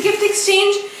 we did a gift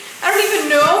exchange? I don't even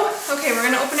know. Okay, we're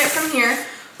gonna open it from here.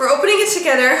 We're opening it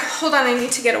together. Hold on, I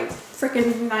need to get a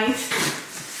freaking knife.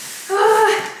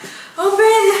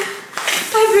 Open.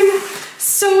 I've been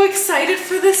So excited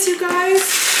for this, you guys.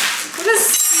 What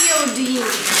does COD mean?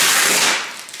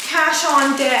 Cash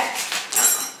on deck.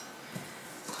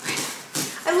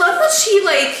 I love that she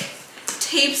like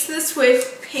tapes this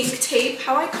with pink tape.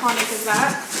 How iconic is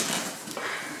that?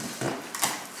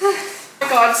 Oh my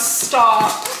god,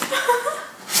 stop.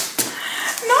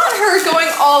 Not her going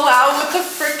all out with the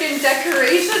freaking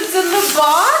decorations in the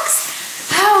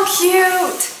box. How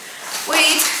cute.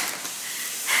 Wait.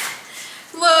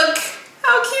 Look.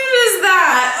 How cute is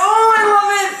that? Oh, I love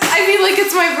it. I feel like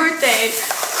it's my birthday.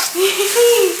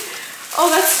 Oh,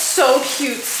 that's so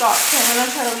cute. Stop. Okay, I'm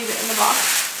gonna try to leave it in the box.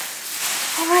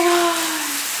 Oh my god.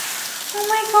 Oh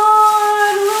my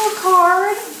god. Little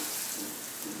card.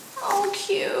 Oh,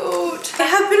 cute. I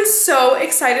have been so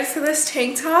excited for this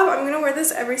tank top. I'm gonna wear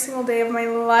this every single day of my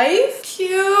life.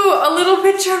 Cute. A little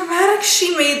bit dramatic.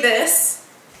 She made this.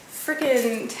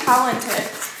 Freaking talented.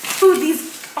 Ooh, these.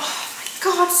 Oh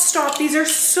my god, stop. These are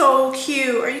so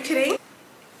cute. Are you kidding?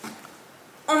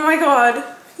 Oh my god.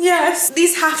 Yes.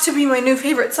 These have to be my new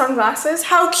favorite sunglasses.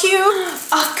 How cute.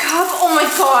 A cup. Oh my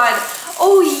god.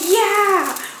 Oh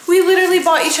yeah. We literally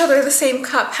bought each other the same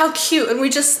cup. How cute. And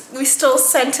we still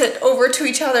sent it over to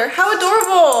each other. How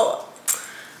adorable.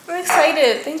 I'm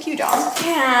excited. Thank you, Dom.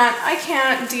 I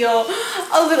can't deal.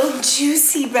 A little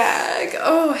juicy bag.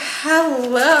 Oh,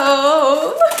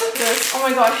 hello. This. Oh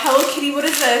my god. Hello Kitty. What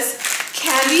is this?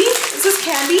 Candy? Is this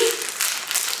candy?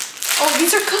 Oh,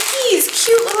 these are cookies.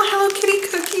 Cute little Hello Kitty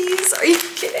cookies. Are you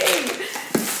kidding?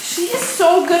 She is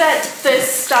so good at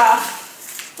this stuff.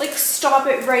 Like, stop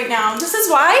it right now. This is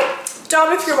why,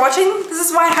 Dom, if you're watching, this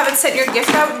is why I haven't sent your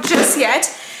gift out just yet.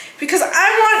 Because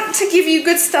I want to give you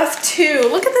good stuff too.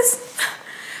 Look at this.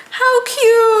 How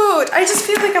cute. I just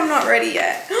feel like I'm not ready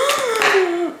yet.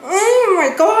 Oh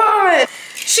my god.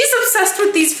 She's obsessed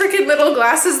with these freaking little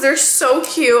glasses. They're so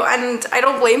cute and I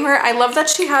don't blame her. I love that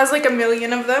she has like a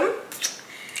million of them.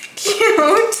 Cute.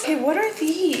 Okay, what are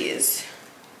these?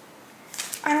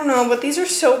 I don't know, but these are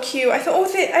so cute. I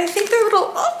think they're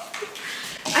little, oh,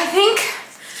 I think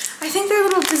they're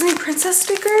little Disney princess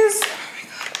stickers.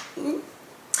 Oh my god.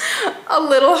 A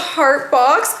little heart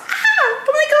box. Ah,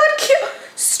 oh my god, cute.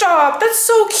 Stop, that's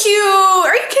so cute.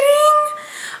 Are you kidding?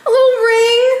 A little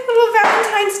ring, a little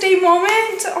Valentine's Day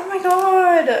moment. Oh my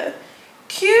god.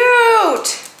 Cute.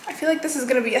 I feel like this is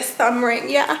gonna be a thumb ring,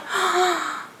 yeah.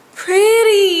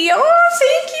 Pretty. Oh,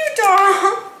 thank you,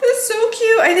 Dom. That's so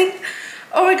cute. I think,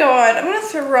 oh my god, I'm gonna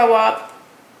throw up.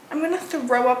 I'm gonna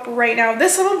throw up right now.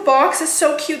 This little box is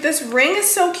so cute. This ring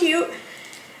is so cute.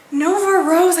 Nova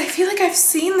Rose. I feel like I've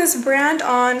seen this brand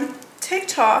on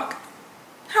TikTok.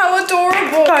 How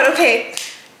adorable. God, okay.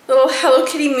 Little Hello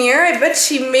Kitty mirror. I bet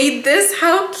she made this.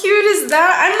 How cute is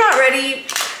that? I'm not ready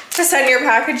to send your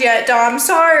package yet, Dom.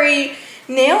 Sorry.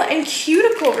 Nail and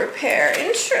cuticle repair.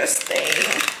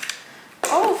 Interesting.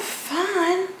 Oh,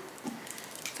 fun.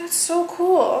 That's so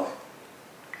cool.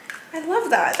 I love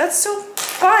that. That's so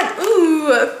fun.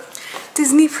 Ooh.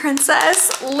 Disney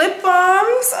princess lip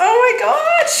balms. Oh my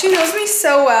god, she knows me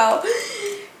so well.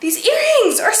 These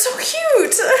earrings are so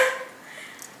cute.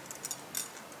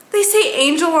 They say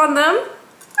angel on them.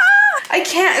 Ah, I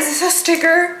can't. Is this a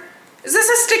sticker? Is this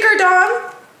a sticker,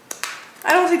 Dom?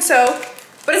 I don't think so.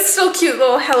 But it's still cute,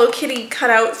 little Hello Kitty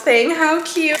cutout thing. How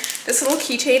cute. This little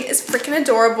keychain is freaking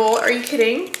adorable. Are you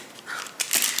kidding?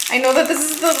 I know that this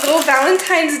is the little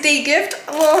Valentine's Day gift.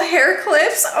 Little hair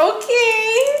clips.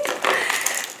 Okay.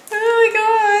 Oh my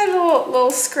god.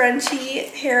 Little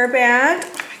scrunchy hairband.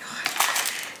 Oh my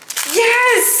god.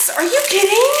 Yes! Are you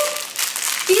kidding?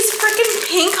 These freaking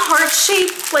pink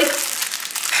heart-shaped, like,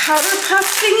 powder puff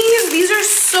thingies. These are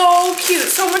so cute.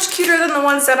 So much cuter than the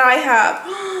ones that I have.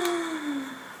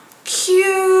 Cute.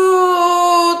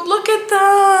 Look at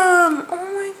them. Oh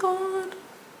my god.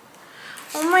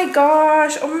 Oh my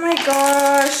gosh. Oh my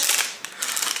gosh.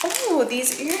 Oh,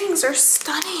 these earrings are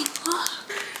stunning. Look.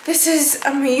 This is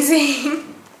amazing.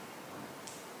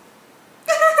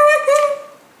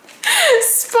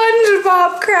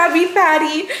 SpongeBob Krabby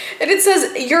Patty. And it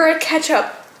says, you're a ketchup.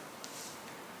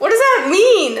 What does that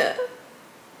mean?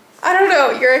 I don't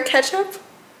know. You're a ketchup?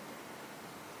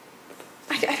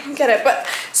 I don't get it, but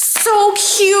so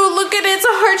cute. Look at it. It's a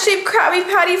heart-shaped Krabby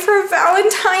Patty for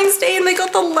Valentine's Day, and they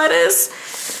got the lettuce.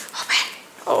 Oh, man.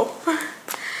 Oh.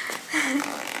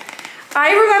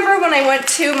 I remember when I went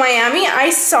to Miami, I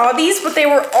saw these, but they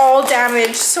were all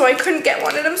damaged, so I couldn't get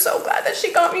one, and I'm so glad that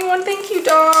she got me one. Thank you,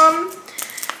 Dom.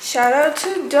 Shout out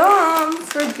to Dom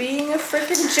for being a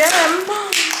freaking gem.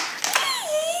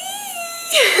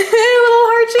 Little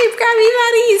heart-shaped Krabby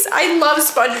Patties. I love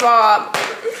SpongeBob.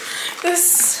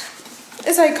 This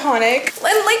is iconic.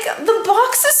 And like the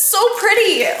box is so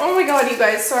pretty. Oh my god, you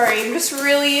guys, sorry. I'm just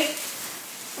really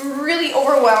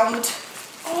overwhelmed.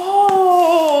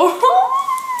 Oh,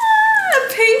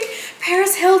 pink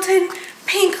Paris Hilton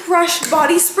pink Rush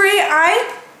body spray.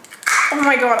 Oh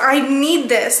my god, I need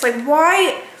this. Like,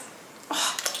 why?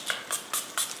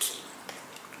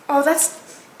 Oh,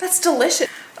 that's delicious.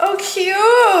 Oh,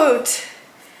 cute.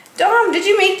 Dom, did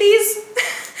you make these?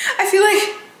 I feel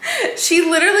like she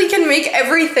literally can make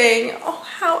everything. Oh,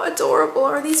 how adorable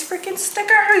are these freaking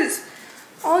stickers?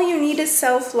 All you need is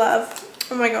self-love.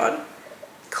 Oh my god.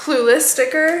 Clueless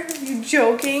sticker? Are you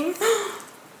joking?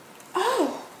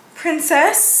 Oh,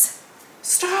 princess.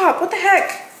 Stop. What the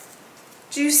heck?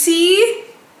 Juicy.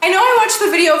 I know I watched the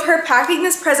video of her packing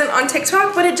this present on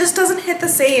TikTok, but it just doesn't hit the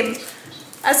same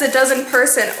as it does in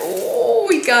person. Oh,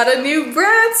 we got a new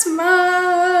Bratz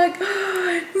mug.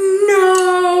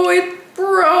 No, it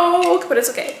broke, but it's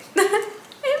okay.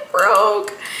 It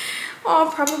broke. Oh,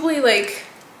 probably like,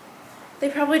 they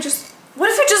probably just, what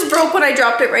if it just broke when I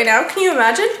dropped it right now? Can you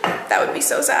imagine? That would be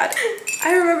so sad.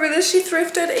 I remember this. She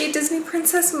thrifted a Disney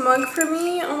princess mug for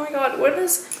me. Oh my god, what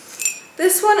is,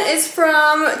 this one is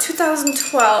from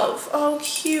 2012. Oh,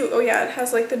 cute. Oh yeah, it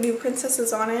has like the new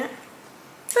princesses on it.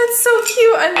 That's so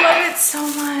cute. I love it so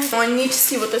much. Oh, I need to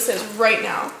see what this is right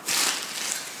now.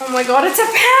 Oh my god, it's a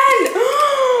pen!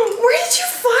 Where did you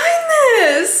find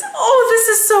this? Oh, this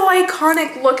is so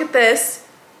iconic. Look at this.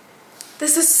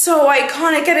 This is so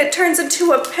iconic, and it turns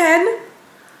into a pen.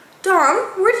 Dom,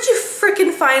 where did you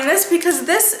freaking find this? Because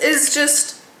this is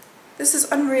just, this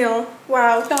is unreal.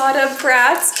 Wow. Got a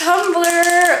Bratz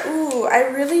tumbler. Ooh, I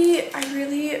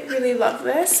really love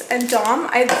this. And Dom,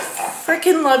 I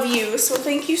freaking love you. So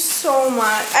thank you so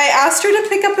much. I asked her to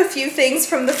pick up a few things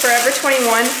from the Forever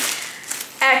 21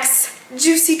 X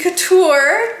Juicy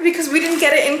Couture because we didn't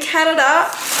get it in Canada.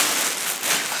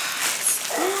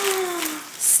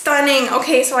 Stunning.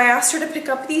 Okay, so I asked her to pick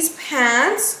up these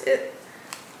pants.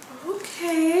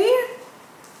 Okay.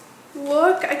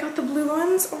 Look, I got the blue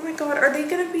ones. Oh my god, are they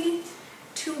gonna be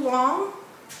too long?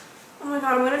 Oh my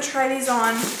god, I'm gonna try these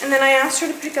on. And then I asked her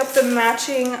to pick up the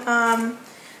matching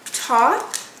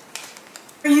top.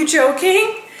 Are you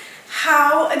joking?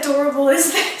 How adorable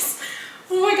is this?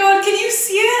 Oh my god, can you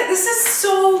see it? This is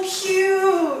so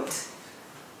cute.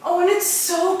 Oh, and it's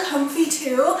so comfy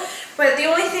too. But the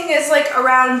only thing is, like,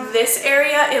 around this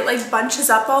area, it like bunches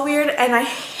up all weird, and I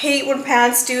hate when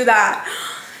pants do that.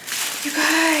 You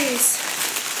guys.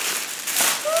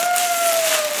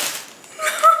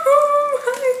 Oh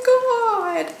my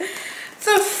god.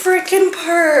 The freaking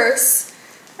purse.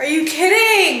 Are you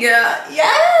kidding?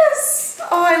 Yes.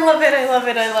 Oh, I love it. I love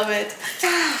it. I love it.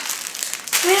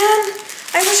 Man,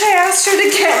 I wish I asked her to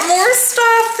get more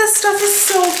stuff. This stuff is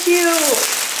so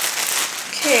cute.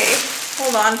 Okay,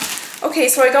 hold on. Okay,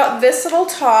 so I got this little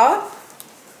top.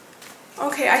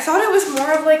 Okay, I thought it was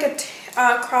more of like a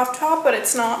crop top, but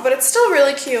it's not. But it's still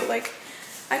really cute. Like,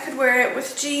 I could wear it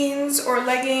with jeans or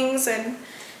leggings and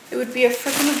it would be a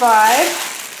freaking vibe.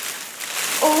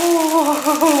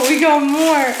 Oh, we got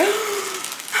more.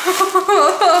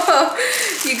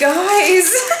 You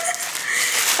guys,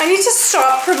 I need to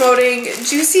stop promoting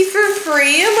Juicy for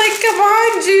free. Like, come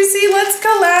on, Juicy, let's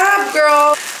collab,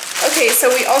 girl. Okay, so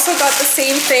we also got the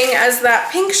same thing as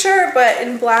that pink shirt, but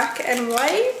in black and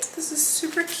white. This is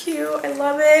super cute. I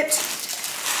love it.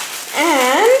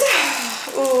 And,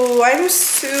 ooh, I'm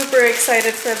super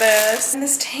excited for this. And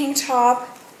this tank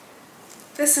top,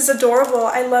 this is adorable.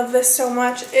 I love this so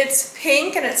much. It's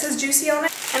pink and it says Juicy on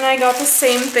it. And I got the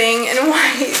same thing in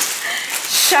white.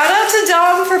 Shout out to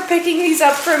Dom for picking these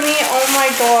up for me. Oh my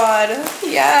god.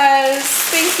 Yes.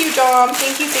 Thank you, Dom.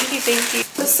 Thank you, thank you, thank you.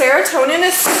 The serotonin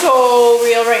is so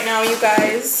real right now, you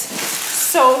guys.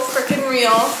 So freaking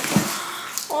real.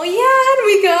 Oh yeah, and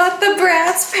we got the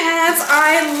Bratz pants.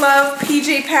 I love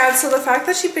PJ pants, so the fact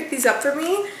that she picked these up for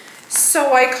me,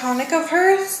 so iconic of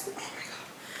her. Oh my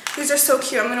god. These are so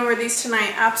cute. I'm gonna wear these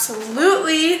tonight,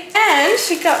 absolutely. And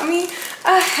she got me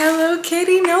a Hello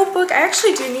Kitty notebook. I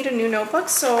actually do need a new notebook,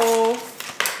 so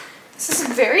this is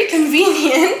very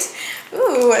convenient.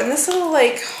 Ooh, and this little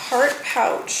like heart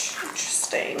pouch.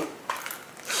 Interesting.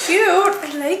 Cute.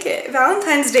 I like it.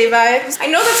 Valentine's Day vibes. I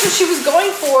know that's what she was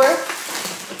going for.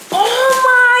 Oh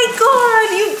my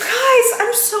god, you guys,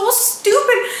 I'm so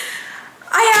stupid.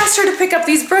 I asked her to pick up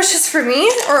these brushes for me,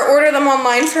 or order them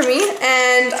online for me,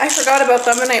 and I forgot about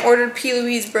them and I ordered P.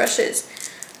 Louise brushes.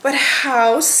 But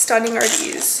how stunning are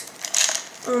these?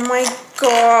 Oh my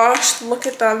gosh, look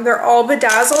at them. They're all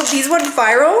bedazzled. These went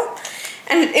viral,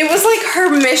 and it was like her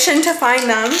mission to find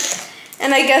them.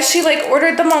 And I guess she like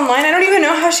ordered them online. I don't even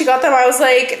know how she got them. I was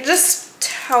like, just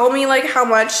tell me like how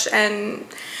much and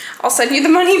I'll send you the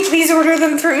money. Please order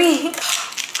them for me.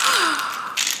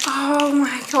 Oh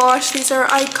my gosh, these are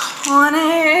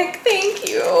iconic. Thank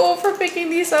you for picking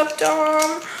these up,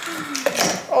 Dom.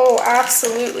 Oh,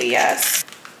 absolutely, yes.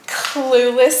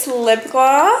 Clueless lip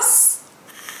gloss.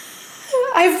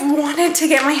 I've wanted to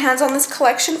get my hands on this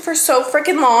collection for so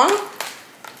freaking long.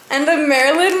 And a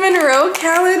Marilyn Monroe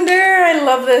calendar. I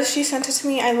love this. She sent it to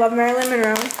me. I love Marilyn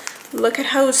Monroe. Look at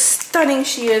how stunning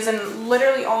she is in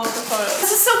literally all of the photos.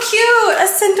 This is so cute. A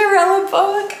Cinderella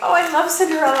book. Oh, I love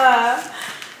Cinderella.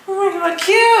 Oh my god,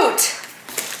 cute.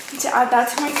 I need to add that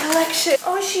to my collection.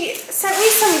 Oh, she sent me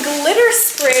some glitter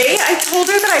spray. I told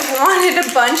her that I wanted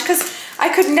a bunch because I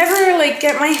could never like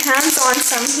get my hands on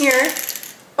some here.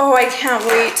 Oh, I can't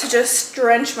wait to just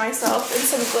drench myself in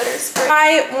some glitter spray.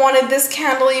 I wanted this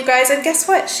candle, you guys, and guess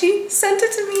what? She sent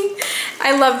it to me.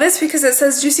 I love this because it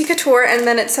says Juicy Couture and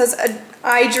then it says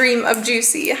I dream of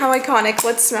Juicy. How iconic.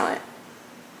 Let's smell it.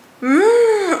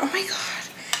 Oh my god.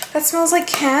 That smells like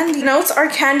candy. Notes are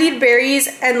candied berries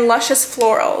and luscious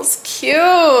florals. Cute.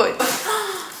 A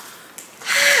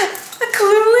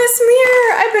Clueless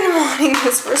mirror. I've been wanting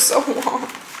this for so long.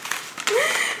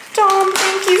 Dom,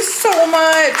 thank you so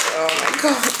much. Oh my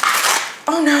god.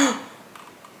 Oh no.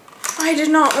 I did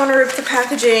not want to rip the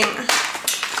packaging.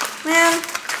 Man.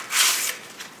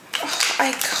 Oh,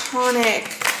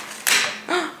 iconic.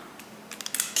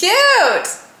 Cute.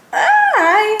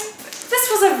 Hi. This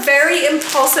was a very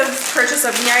impulsive purchase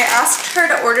of me. I asked her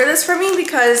to order this for me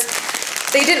because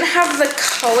they didn't have the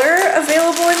color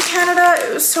available in Canada.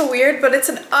 It was so weird, but it's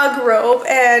an UGG robe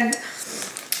and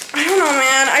I don't know,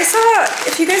 man. I saw,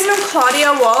 if you guys know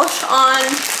Claudia Walsh on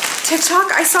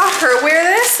TikTok, I saw her wear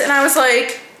this and I was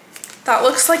like, that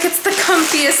looks like it's the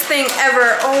comfiest thing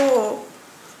ever. Oh,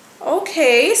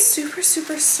 okay. Super,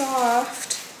 super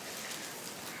soft.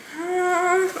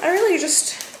 I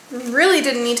really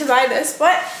didn't need to buy this,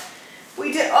 but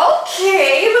we did.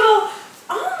 Okay, little,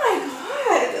 oh my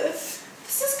god.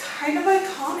 This is kind of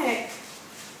iconic.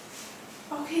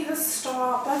 Okay, let's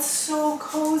stop. That's so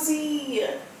cozy.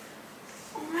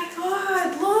 Oh my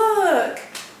god, look.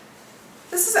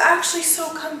 This is actually so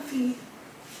comfy.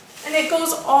 And it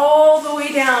goes all the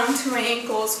way down to my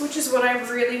ankles, which is what I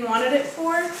really wanted it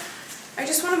for. I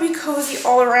just want to be cozy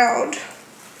all around.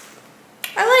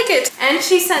 I like it. And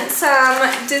she sent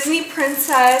some Disney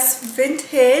Princess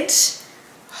vintage.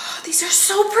 Oh, these are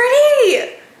so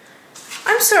pretty.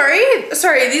 I'm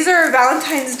sorry, these are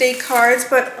Valentine's Day cards,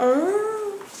 but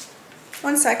oh,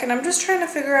 one second. I'm just trying to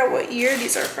figure out what year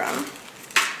these are from.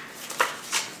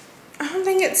 I don't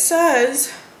think it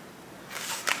says,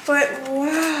 but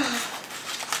wow.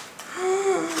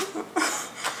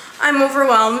 I'm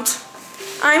overwhelmed.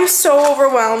 I'm so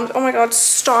overwhelmed. Oh my god,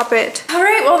 stop it. All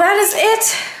right, well that is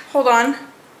it. Hold on.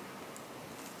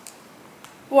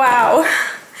 Wow,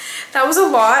 that was a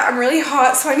lot. I'm really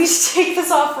hot, so I need to take this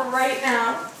off right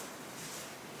now.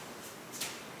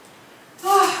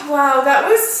 Oh, wow, that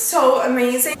was so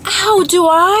amazing. Ow, do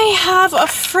I have a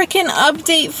freaking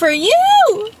update for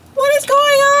you? What is going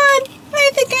on?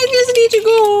 I think I just need to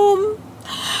go home.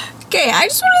 Okay, I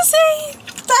just want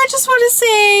to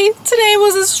say today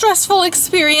was a stressful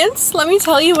experience. Let me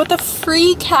tell you what the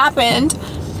freak happened.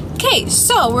 Okay,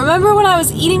 so remember when I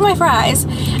was eating my fries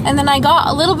and then I got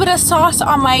a little bit of sauce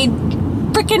on my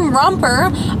freaking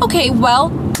romper? Okay, well,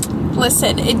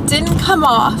 listen, it didn't come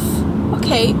off.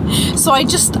 Okay, so I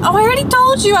already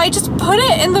told you, I just put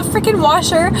it in the freaking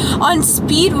washer on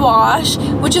speed wash,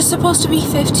 which is supposed to be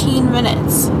 15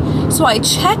 minutes. So I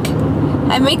check,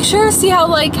 I make sure to see how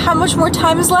much more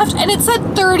time is left, and it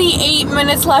said 38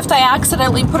 minutes left. I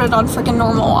accidentally put it on freaking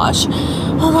normal wash.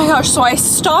 Oh my gosh, so I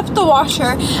stopped the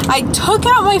washer, I took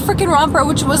out my freaking romper,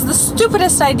 which was the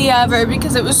stupidest idea ever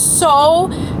because it was so,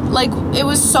 it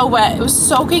was so wet. It was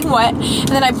soaking wet. And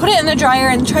then I put it in the dryer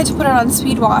and tried to put it on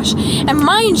speed wash. And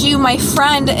mind you, my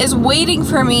friend is waiting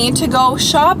for me to go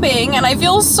shopping and I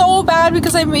feel so bad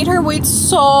because I made her wait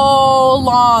so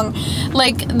long.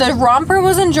 The romper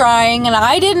wasn't drying and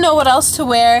I didn't know what else to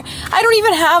wear. I don't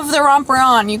even have the romper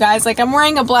on, you guys. I'm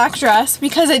wearing a black dress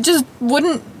because it just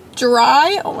wouldn't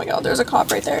dry. Oh my god, there's a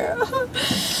cop right there.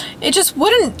 It just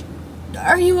wouldn't.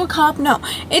 Are you a cop? No.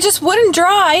 It just wouldn't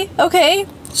dry, okay?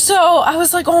 So I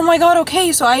was like, oh my god,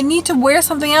 okay, so I need to wear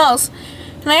something else.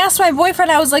 And I asked my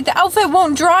boyfriend, I was like, the outfit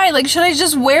won't dry, should I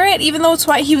just wear it even though it's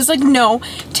white? He was like, no,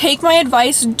 take my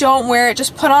advice, don't wear it,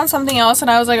 just put on something else. And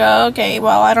I was like, oh, okay,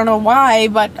 well, I don't know why,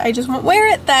 but I just won't wear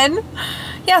it then.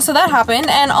 Yeah, so that happened.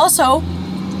 And also,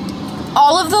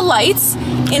 all of the lights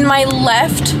in my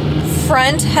left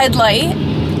front headlight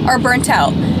are burnt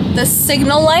out. the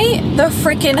signal light, the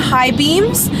freaking high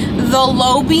beams, the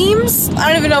low beams, I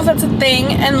don't even know if that's a thing,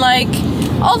 and like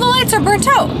all the lights are burnt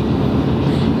out.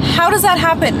 How does that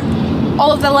happen?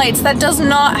 All of the lights, that does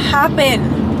not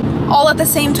happen all at the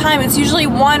same time. It's usually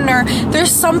one, or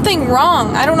there's something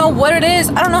wrong. I don't know what it is.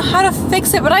 I don't know how to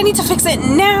fix it, but I need to fix it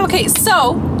now. Okay,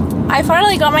 so I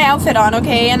finally got my outfit on,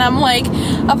 okay, and I'm like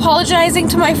apologizing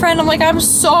to my friend. I'm like, I'm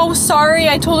so sorry.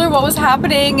 I told her what was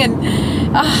happening, and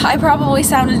I probably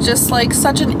sounded just like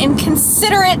such an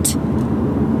inconsiderate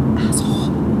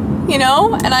asshole, you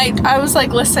know? And I was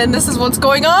like, listen, this is what's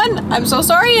going on. I'm so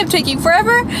sorry. I'm taking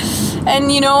forever.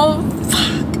 And, you know,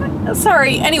 fuck,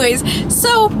 sorry. Anyways,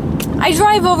 so I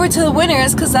drive over to the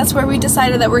Winners because that's where we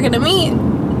decided that we're gonna meet.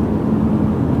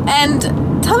 And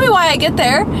tell me why I get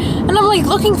there, and I'm like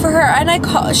looking for her,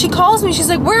 and she calls me, she's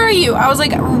like, where are you? I was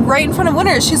like, right in front of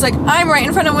Winners. She's like, I'm right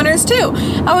in front of Winners too.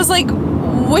 I was like,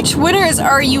 which Winners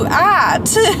are you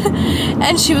at?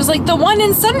 And she was like, the one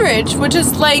in Sunridge, which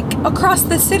is like across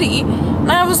the city.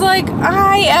 And I was like,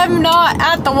 I am not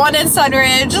at the one in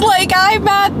Sunridge, like I'm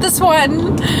at this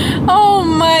one. Oh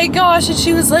my gosh. And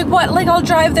she was like, what, like I'll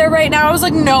drive there right now? I was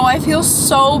like, no, I feel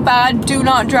so bad, do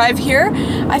not drive here.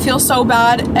 I feel so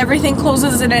bad, everything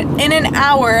closes in an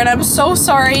hour, and I'm so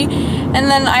sorry. And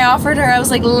then I offered her, I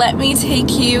was like, let me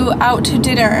take you out to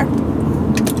dinner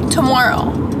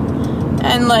tomorrow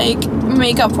and like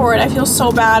make up for it. I feel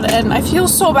so bad, and I feel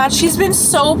so bad. She's been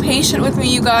so patient with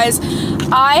me, you guys.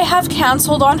 I have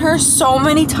canceled on her so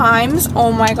many times.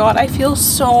 Oh my god, I feel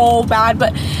so bad,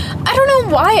 but I don't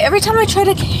know why. Every time I try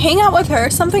to hang out with her,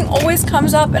 something always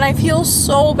comes up, and I feel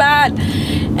so bad.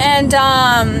 And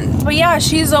but yeah,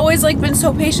 she's always like been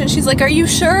so patient. She's like, are you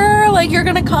sure, like you're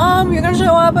gonna come, you're gonna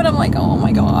show up? And I'm like, oh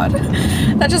my god,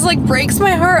 that just like breaks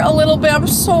my heart a little bit. I'm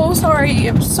so sorry,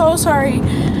 I'm so sorry.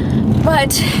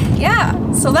 But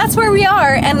yeah, so that's where we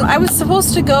are. And I was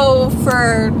supposed to go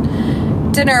for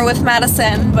dinner with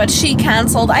Madison, but she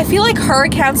canceled. I feel like her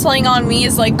canceling on me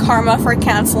is like karma for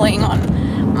canceling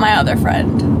on my other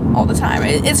friend all the time.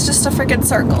 It's just a freaking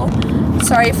circle.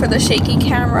 Sorry for the shaky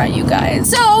camera, you guys.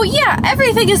 So yeah,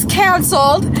 everything is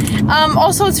canceled.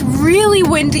 Also, it's really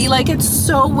windy. Like, it's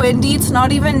so windy. It's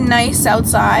not even nice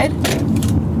outside.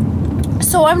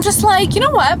 So I'm just like, you know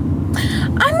what?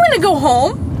 I'm gonna go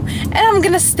home. And I'm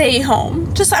gonna stay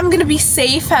home. I'm gonna be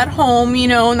safe at home, you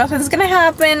know, nothing's gonna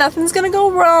happen, nothing's gonna go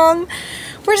wrong.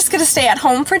 We're just gonna stay at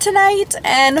home for tonight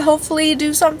and hopefully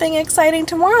do something exciting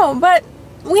tomorrow. But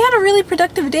we had a really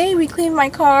productive day. We cleaned my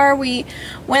car, we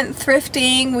went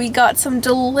thrifting, we got some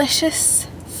delicious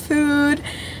food.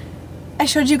 I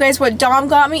showed you guys what Dom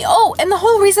got me. Oh, and the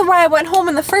whole reason why I went home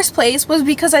in the first place was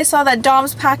because I saw that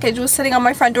Dom's package was sitting on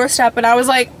my front doorstep, and I was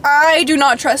like, I do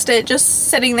not trust it just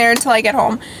sitting there until I get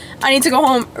home. I need to go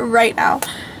home right now.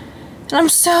 And I'm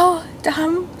so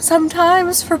dumb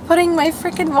sometimes for putting my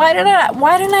freaking, why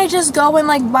didn't I just go and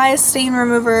like buy a stain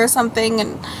remover or something,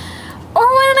 and or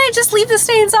why didn't I just leave the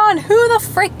stains on? Who the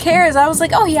frick cares? I was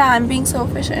like, oh yeah, I'm being so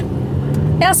efficient.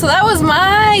 Yeah, so that was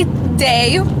my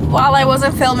day while I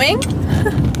wasn't filming.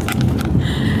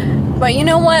 But you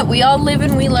know what? We all live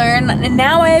and we learn. And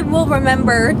now I will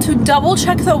remember to double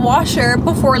check the washer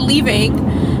before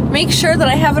leaving. Make sure that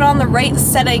I have it on the right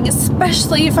setting,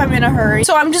 especially if I'm in a hurry.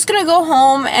 So I'm just gonna go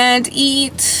home and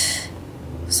eat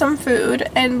some food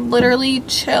and literally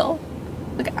chill.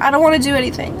 Like, I don't want to do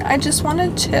anything. I just want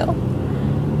to chill.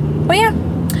 But yeah,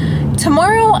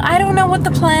 tomorrow I don't know what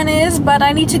the plan is, but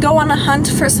I need to go on a hunt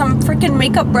for some freaking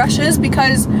makeup brushes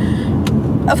because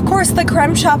of course the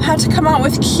Creme Shop had to come out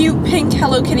with cute pink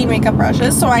Hello Kitty makeup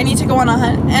brushes, so I need to go on a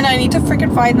hunt and I need to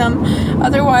freaking find them,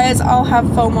 otherwise I'll have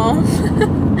FOMO.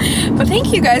 But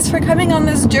thank you guys for coming on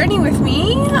this journey with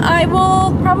me. I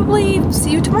will probably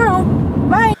see you tomorrow.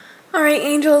 Bye! Alright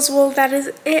angels, well that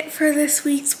is it for this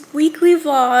week's weekly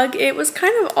vlog. It was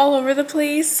kind of all over the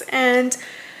place, and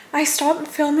I stopped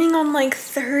filming on like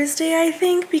Thursday I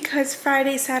think because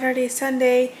Friday, Saturday,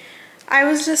 Sunday I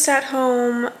was just at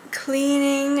home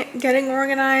cleaning, getting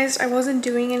organized. I wasn't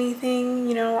doing anything,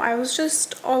 you know, I was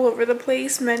just all over the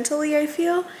place mentally, I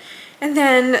feel. And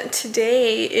then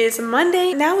today is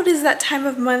Monday. Now it is that time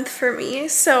of month for me,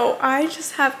 so I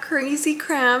just have crazy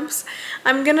cramps.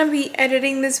 I'm gonna be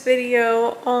editing this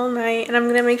video all night and I'm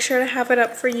gonna make sure to have it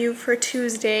up for you for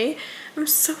Tuesday. I'm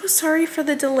so sorry for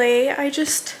the delay.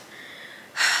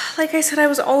 Like I said, I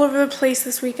was all over the place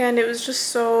this weekend. It was just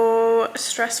so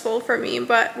stressful for me,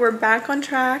 but we're back on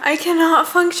track. I cannot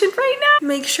function right now.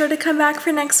 Make sure to come back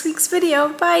for next week's video.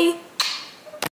 Bye!